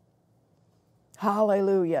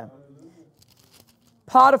 Hallelujah.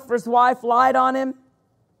 Potiphar's wife lied on him.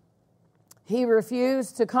 He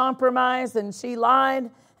refused to compromise, and she lied,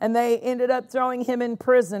 and they ended up throwing him in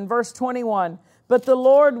prison. Verse 21. But the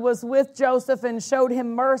Lord was with Joseph and showed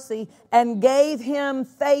him mercy and gave him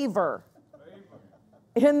favor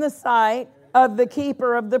in the sight of the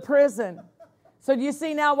keeper of the prison. So do you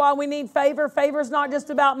see now why we need favor? Favor is not just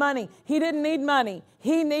about money. He didn't need money.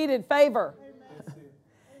 He needed favor.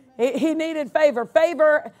 He needed favor.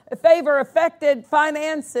 Favor affected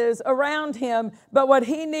finances around him, but what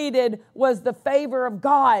he needed was the favor of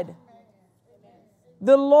God.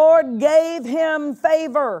 The Lord gave him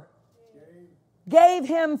favor. Gave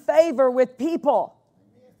him favor with people.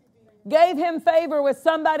 Gave him favor with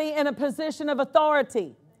somebody in a position of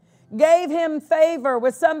authority. Gave him favor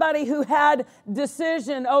with somebody who had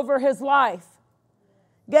decision over his life.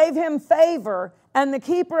 Gave him favor, and the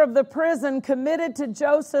keeper of the prison committed to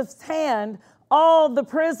Joseph's hand all the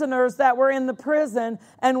prisoners that were in the prison,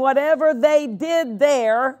 and whatever they did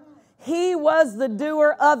there, he was the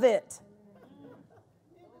doer of it.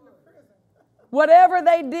 Whatever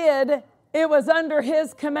they did, it was under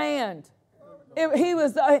his command. He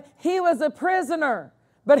was a prisoner,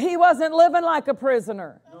 but he wasn't living like a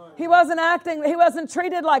prisoner. He wasn't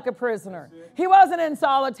treated like a prisoner. He wasn't in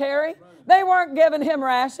solitary. They weren't giving him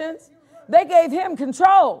rations. They gave him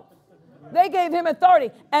control. They gave him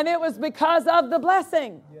authority. And it was because of the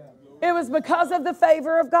blessing. It was because of the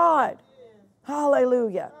favor of God.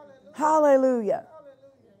 Hallelujah. Hallelujah.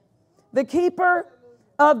 The keeper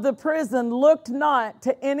of the prison looked not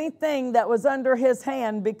to anything that was under his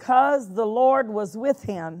hand, because the Lord was with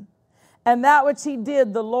him, and that which he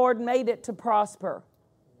did, the Lord made it to prosper.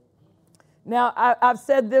 Now, I've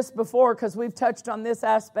said this before because we've touched on this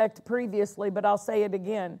aspect previously, but I'll say it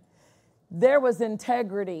again. There was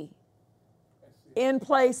integrity in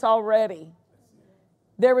place already.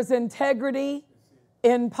 There was integrity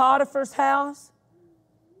in Potiphar's house,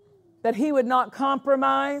 that he would not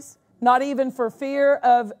compromise. Not even for fear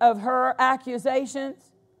of her accusations.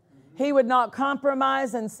 He would not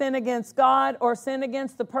compromise and sin against God or sin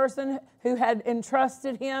against the person who had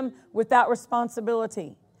entrusted him with that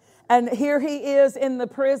responsibility. And here he is in the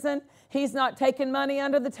prison. He's not taking money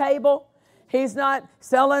under the table. He's not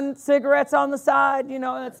selling cigarettes on the side. You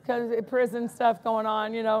know, that's because of prison stuff going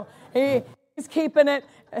on, you know. He's keeping it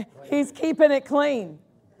clean.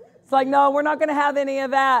 It's like, no, we're not going to have any of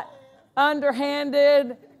that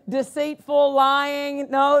underhanded, deceitful, lying.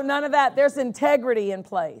 No, none of that. There's integrity in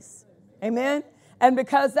place. Amen? And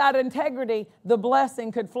because that integrity, the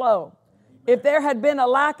blessing could flow. If there had been a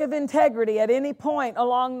lack of integrity at any point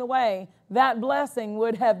along the way, that blessing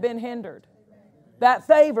would have been hindered. That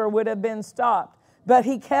favor would have been stopped. But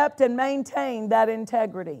he kept and maintained that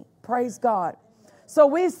integrity. Praise God. So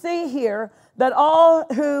we see here that all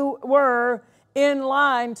who were in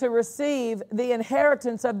line to receive the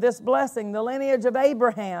inheritance of this blessing, the lineage of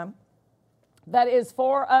Abraham, that is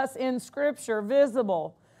for us in Scripture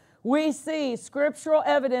visible. We see scriptural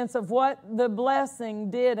evidence of what the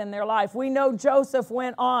blessing did in their life. We know Joseph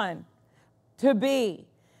went on to be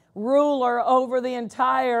ruler over the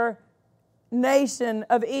entire nation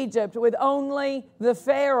of Egypt with only the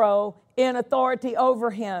Pharaoh in authority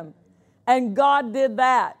over him. And God did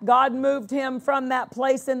that. God moved him from that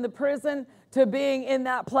place in the prison to being in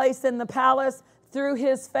that place in the palace through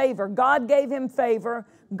his favor. God gave him favor.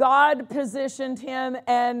 God positioned him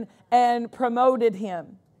and promoted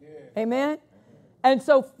him. Yeah. Amen? And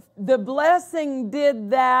so the blessing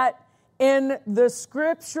did that in the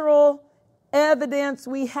scriptural evidence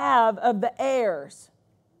we have of the heirs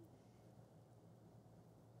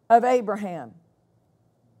of Abraham.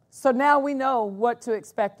 So now we know what to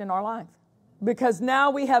expect in our life. Because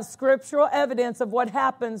now we have scriptural evidence of what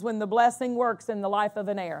happens when the blessing works in the life of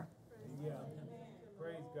an heir. Yeah.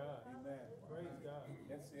 Praise God. Amen. Praise God.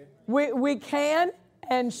 That's it. We can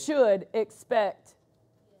and should expect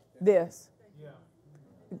this.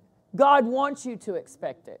 Yeah. God wants you to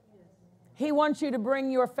expect it. He wants you to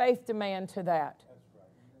bring your faith demand to that.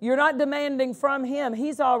 You're not demanding from Him.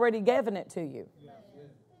 He's already given it to you.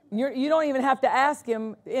 You don't even have to ask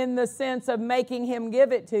him in the sense of making him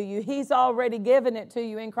give it to you. He's already given it to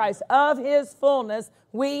you in Christ. Of his fullness,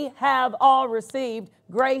 we have all received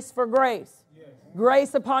grace for grace. Yes.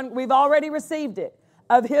 Grace upon, we've already received it.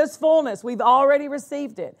 Of his fullness, we've already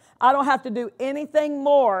received it. I don't have to do anything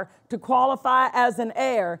more to qualify as an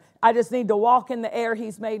heir. I just need to walk in the heir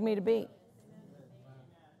he's made me to be.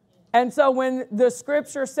 And so when the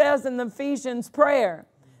scripture says in the Ephesians prayer,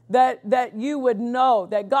 that you would know,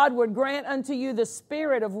 that God would grant unto you the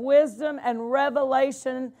spirit of wisdom and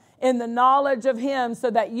revelation in the knowledge of him,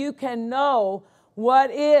 so that you can know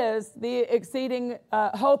what is the exceeding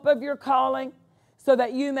hope of your calling, so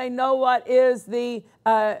that you may know what is the,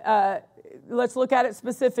 let's look at it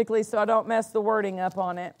specifically so I don't mess the wording up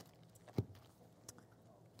on it.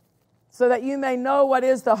 So that you may know what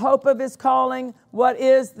is the hope of his calling, what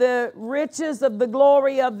is the riches of the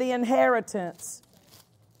glory of the inheritance.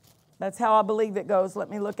 That's how I believe it goes. Let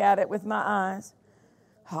me look at it with my eyes.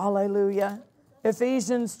 Hallelujah.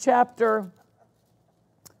 Ephesians chapter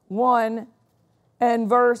 1 and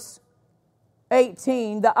verse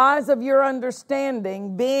 18. The eyes of your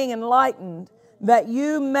understanding being enlightened, that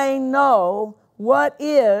you may know what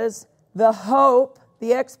is the hope,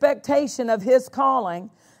 the expectation of his calling,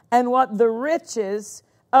 and what the riches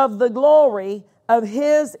of the glory of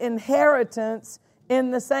his inheritance in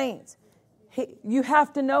the saints. You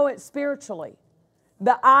have to know it spiritually.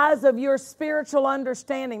 The eyes of your spiritual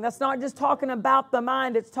understanding. That's not just talking about the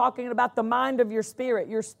mind. It's talking about the mind of your spirit,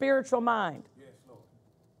 your spiritual mind. Yes, Lord.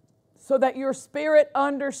 So that your spirit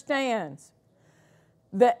understands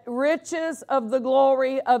the riches of the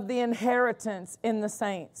glory of the inheritance in the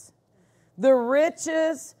saints. The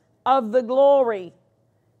riches of the glory.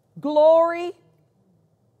 Glory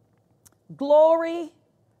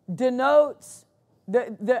denotes,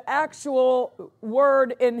 the actual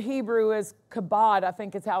word in Hebrew is kabod, I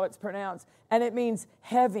think is how it's pronounced, and it means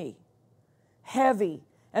heavy, heavy.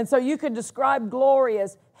 And so you could describe glory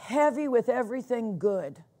as heavy with everything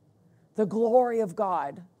good, the glory of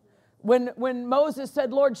God. When Moses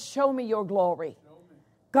said, Lord, show me your glory,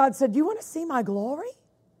 God said, you want to see my glory?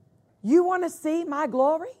 You want to see my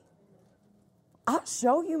glory? I'll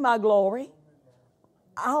show you my glory.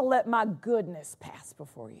 I'll let my goodness pass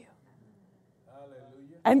before you.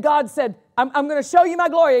 And God said, I'm going to show you my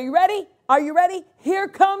glory. Are you ready? Are you ready? Here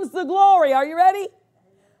comes the glory. Are you ready?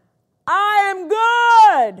 I am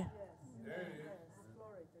good.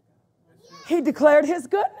 He declared his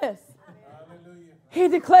goodness. He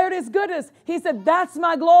declared his goodness. He said, that's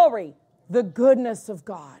my glory. The goodness of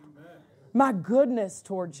God. My goodness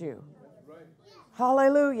towards you.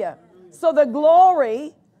 Hallelujah. So the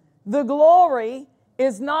glory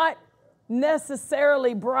is not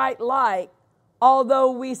necessarily bright light,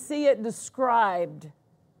 although we see it described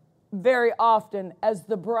very often as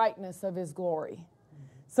the brightness of his glory.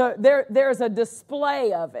 So there's a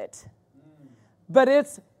display of it, but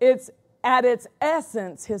it's at its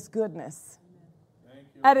essence his goodness.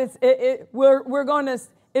 At its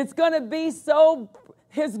it's going to be so,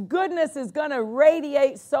 his goodness is going to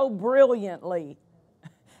radiate so brilliantly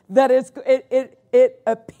that it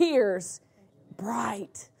appears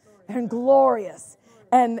bright and glorious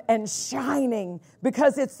and shining,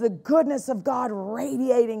 because it's the goodness of God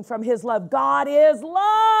radiating from his love. God is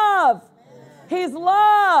love. He's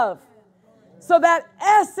love. So that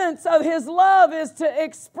essence of his love is to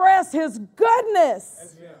express his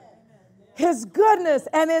goodness. His goodness,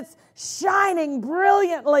 and it's shining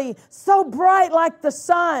brilliantly, so bright like the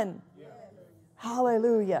sun.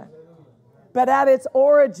 Hallelujah. But at its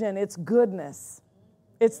origin, it's goodness.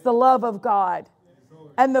 It's the love of God.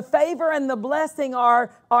 And the favor and the blessing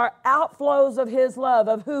are outflows of his love,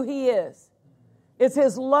 of who he is. It's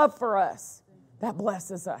his love for us that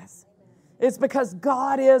blesses us. It's because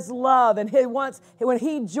God is love, and when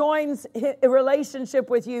he joins a relationship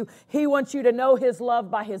with you, he wants you to know his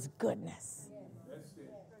love by his goodness.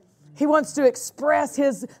 He wants to express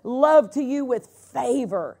his love to you with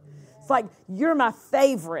favor. It's like, you're my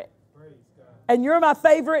favorite. And you're my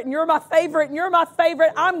favorite, and you're my favorite, and you're my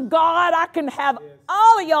favorite. I'm God. I can have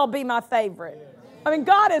all of y'all be my favorite. I mean,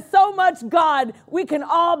 God is so much God, we can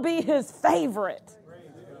all be his favorite.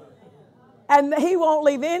 And he won't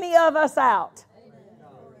leave any of us out.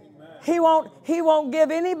 He won't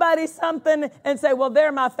give anybody something and say, well,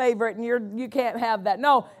 they're my favorite, and you can't have that.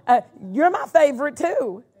 No, you're my favorite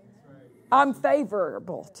too. I'm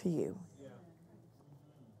favorable to you.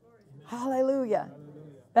 Hallelujah.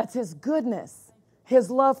 That's his goodness, his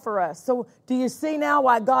love for us. So do you see now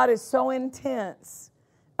why God is so intense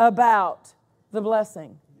about the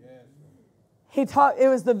blessing? It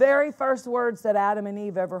was the very first words that Adam and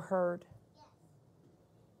Eve ever heard.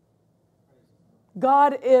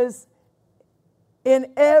 God is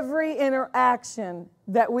in every interaction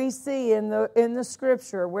that we see in the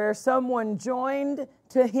Scripture where someone joined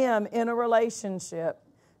to Him in a relationship,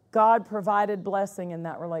 God provided blessing in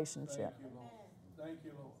that relationship. Thank you, Lord. Thank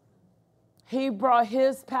you, Lord. He brought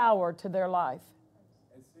His power to their life.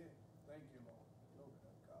 That's it. Thank you, Lord.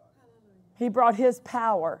 God. He brought His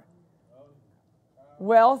power.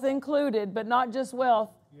 Wealth included, but not just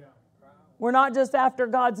wealth. Yeah. We're not just after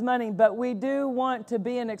God's money, but we do want to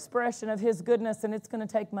be an expression of His goodness, and it's going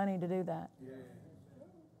to take money to do that. Yeah.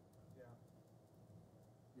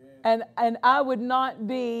 And I would not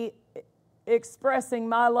be expressing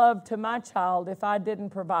my love to my child if I didn't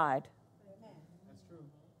provide. That's true.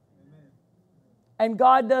 Amen. And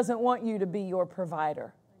God doesn't want you to be your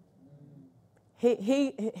provider.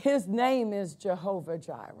 His name is Jehovah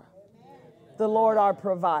Jireh, the Lord our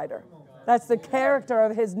provider. That's the character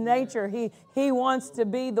of His nature. He wants to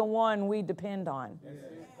be the one we depend on.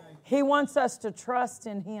 He wants us to trust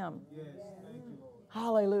in Him.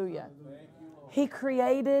 Hallelujah. He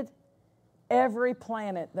created every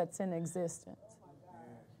planet that's in existence.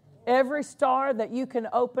 Every star that you can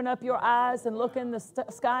open up your eyes and look in the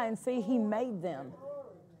sky and see, He made them.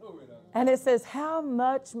 And it says, how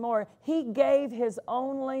much more? He gave His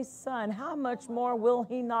only Son. How much more will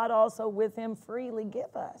He not also with Him freely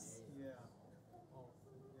give us?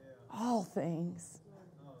 All things.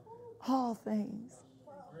 All things.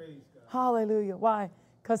 Hallelujah. Why?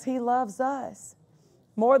 Because He loves us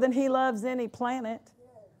more than He loves any planet,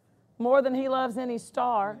 more than He loves any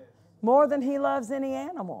star, more than He loves any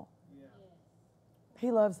animal.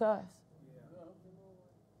 He loves us.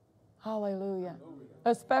 Hallelujah.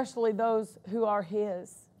 Especially those who are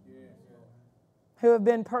His, who have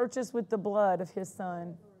been purchased with the blood of His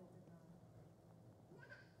Son.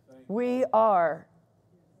 We are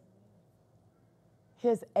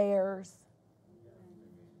His heirs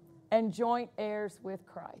and joint heirs with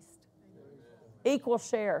Christ. Equal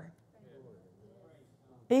share.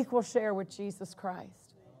 Equal share with Jesus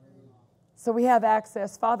Christ. So we have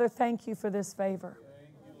access. Father, thank You for this favor.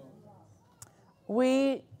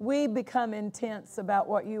 We become intense about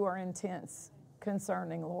what You are intense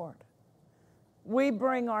concerning, Lord. We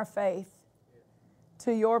bring our faith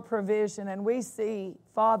to Your provision, and we see,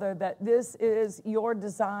 Father, that this is Your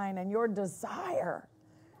design and Your desire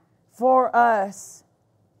for us.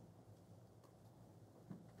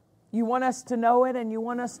 You want us to know it, and You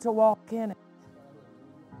want us to walk in it.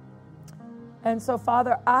 And so,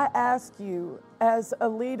 Father, I ask You as a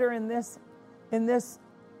leader in this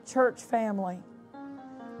church family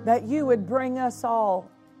that You would bring us all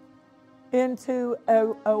into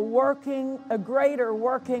a greater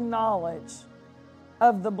working knowledge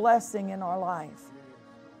of the blessing in our life,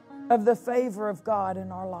 of the favor of God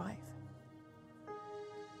in our life.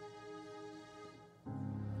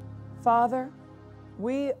 Father,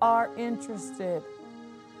 we are interested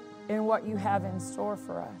in what You have in store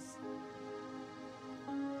for us.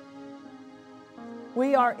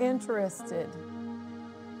 We are interested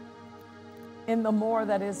in the more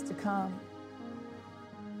that is to come.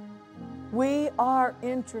 We are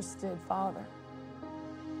interested, Father.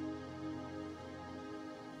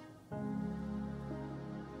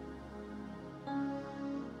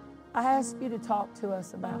 I ask You to talk to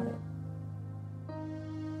us about it.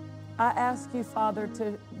 I ask You, Father,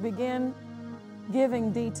 to begin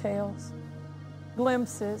giving details,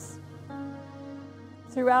 glimpses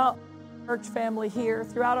throughout our church family here,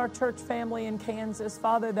 throughout our church family in Kansas,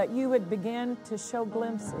 Father, that You would begin to show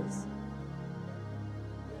glimpses.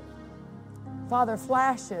 Father,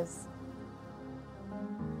 flashes,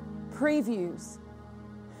 previews,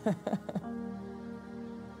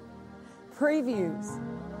 previews.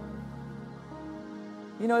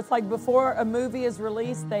 You know, it's like before a movie is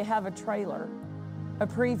released, they have a trailer, a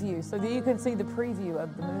preview, so that you can see the preview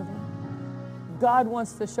of the movie. God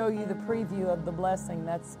wants to show you the preview of the blessing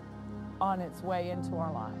that's on its way into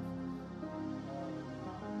our life.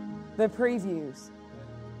 The previews.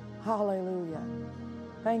 Hallelujah.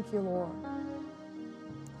 Thank You, Lord.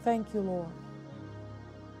 Thank You, Lord.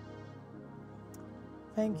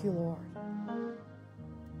 Thank You, Lord.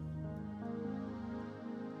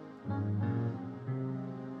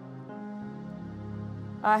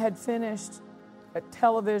 I had finished a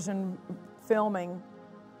television filming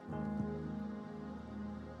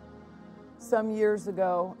some years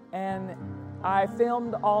ago, and I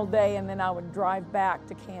filmed all day, and then I would drive back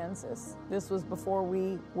to Kansas. This was before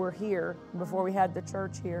we were here, before we had the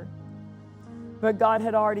church here. But God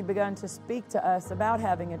had already begun to speak to us about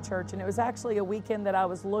having a church, and it was actually a weekend that I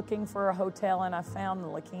was looking for a hotel, and I found the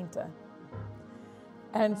La Quinta.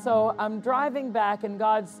 And so I'm driving back, and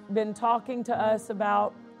God's been talking to us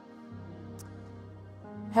about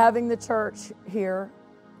having the church here,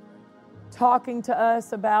 talking to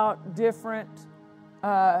us about different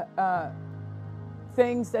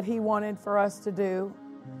things that He wanted for us to do.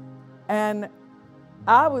 And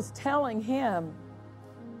I was telling Him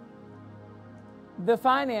the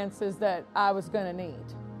finances that I was going to need.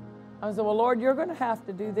 I said, well, Lord, you're going to have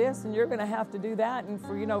to do this, and you're going to have to do that. And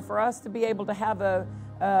for us to be able to have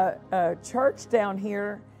a church down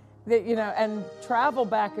here, that and travel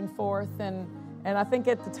back and forth, and I think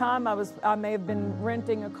at the time I may have been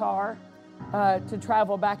renting a car to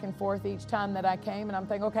travel back and forth each time that I came. And I'm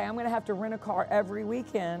thinking, okay, I'm going to have to rent a car every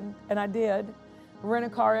weekend, and I did rent a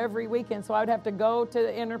car every weekend. So I would have to go to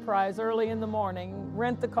the Enterprise early in the morning,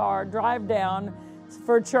 rent the car, drive down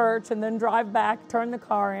for church, and then drive back, turn the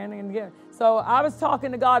car in, and get. So I was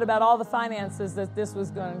talking to God about all the finances that this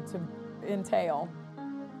was going to entail.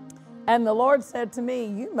 And the Lord said to me,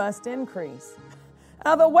 you must increase.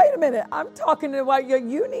 I thought, wait a minute, I'm talking to what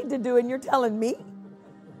you need to do, and you're telling me?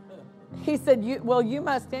 He said, you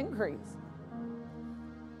must increase.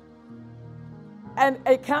 And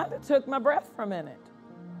it kind of took my breath for a minute.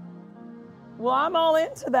 Well, I'm all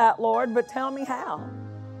into that, Lord, but tell me how.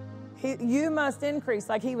 You must increase,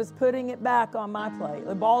 like He was putting it back on my plate.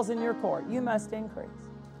 The ball's in your court. You must increase.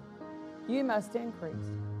 You must increase.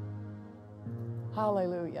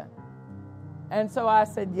 Hallelujah. And so I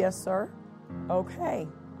said, yes, sir. Okay,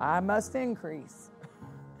 I must increase.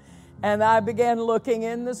 And I began looking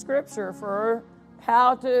in the Scripture for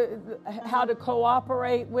how to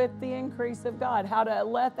cooperate with the increase of God, how to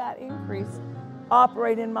let that increase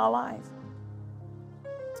operate in my life.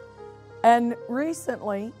 And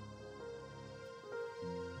recently,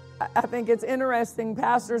 I think it's interesting,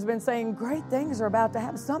 Pastor's been saying great things are about to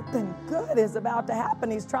happen. Something good is about to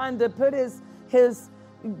happen. He's trying to put his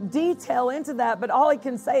detail into that, but all he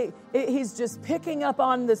can say, he's just picking up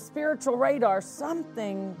on the spiritual radar.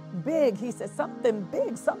 Something big. He says something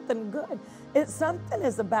big, something good. Something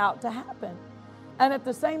is about to happen. And at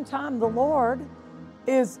the same time, the Lord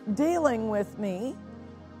is dealing with me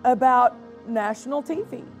about national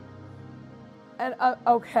TV. And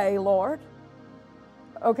okay, Lord.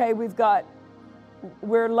 Okay,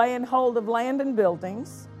 we're laying hold of land and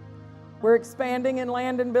buildings. We're expanding in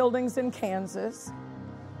land and buildings in Kansas.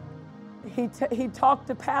 He talked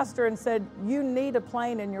to Pastor and said, you need a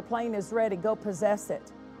plane, and your plane is ready. Go possess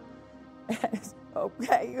it.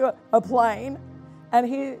 Okay, a plane. And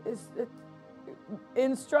he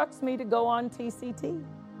instructs me to go on TCT.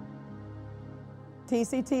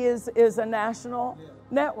 TCT is a national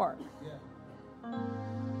network.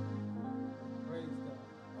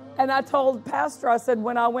 And I told Pastor, I said,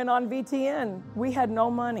 when I went on VTN, we had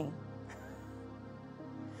no money.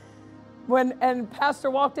 And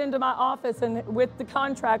Pastor walked into my office and with the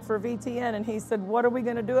contract for VTN, and he said, what are we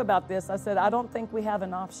going to do about this? I said, I don't think we have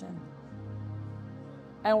an option.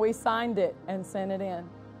 And we signed it and sent it in.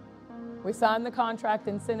 We signed the contract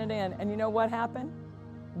and sent it in. And you know what happened?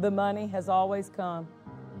 The money has always come.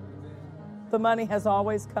 The money has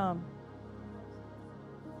always come.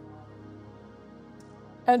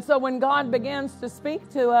 And so when God begins to speak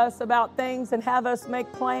to us about things and have us make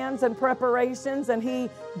plans and preparations, and He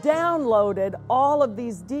downloaded all of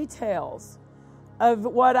these details of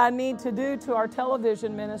what I need to do to our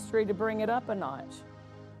television ministry to bring it up a notch,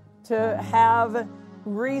 to have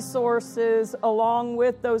resources along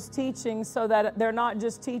with those teachings so that they're not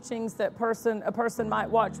just teachings that a person might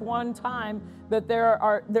watch one time, but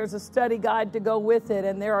there's a study guide to go with it,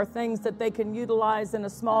 and there are things that they can utilize in a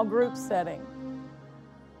small group setting.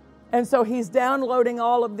 And so He's downloading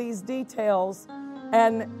all of these details.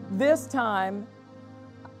 And this time,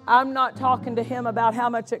 I'm not talking to Him about how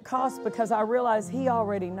much it costs, because I realize He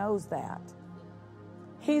already knows that.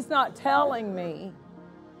 He's not telling me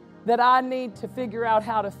that I need to figure out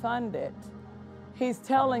how to fund it. He's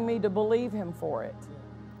telling me to believe Him for it,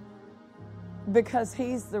 because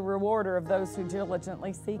He's the rewarder of those who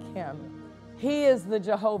diligently seek Him. He is the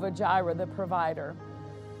Jehovah Jireh, the provider,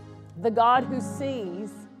 the God who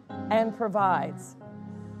sees and provides.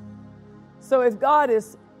 So if God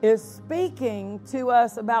is speaking to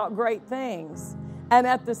us about great things, and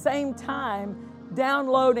at the same time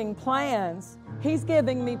downloading plans, He's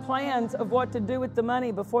giving me plans of what to do with the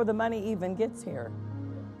money before the money even gets here.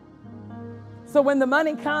 So when the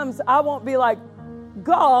money comes, I won't be like,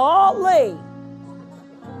 golly.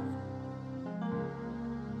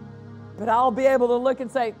 But I'll be able to look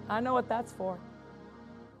and say, I know what that's for.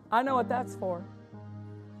 I know what that's for.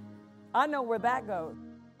 I know where that goes.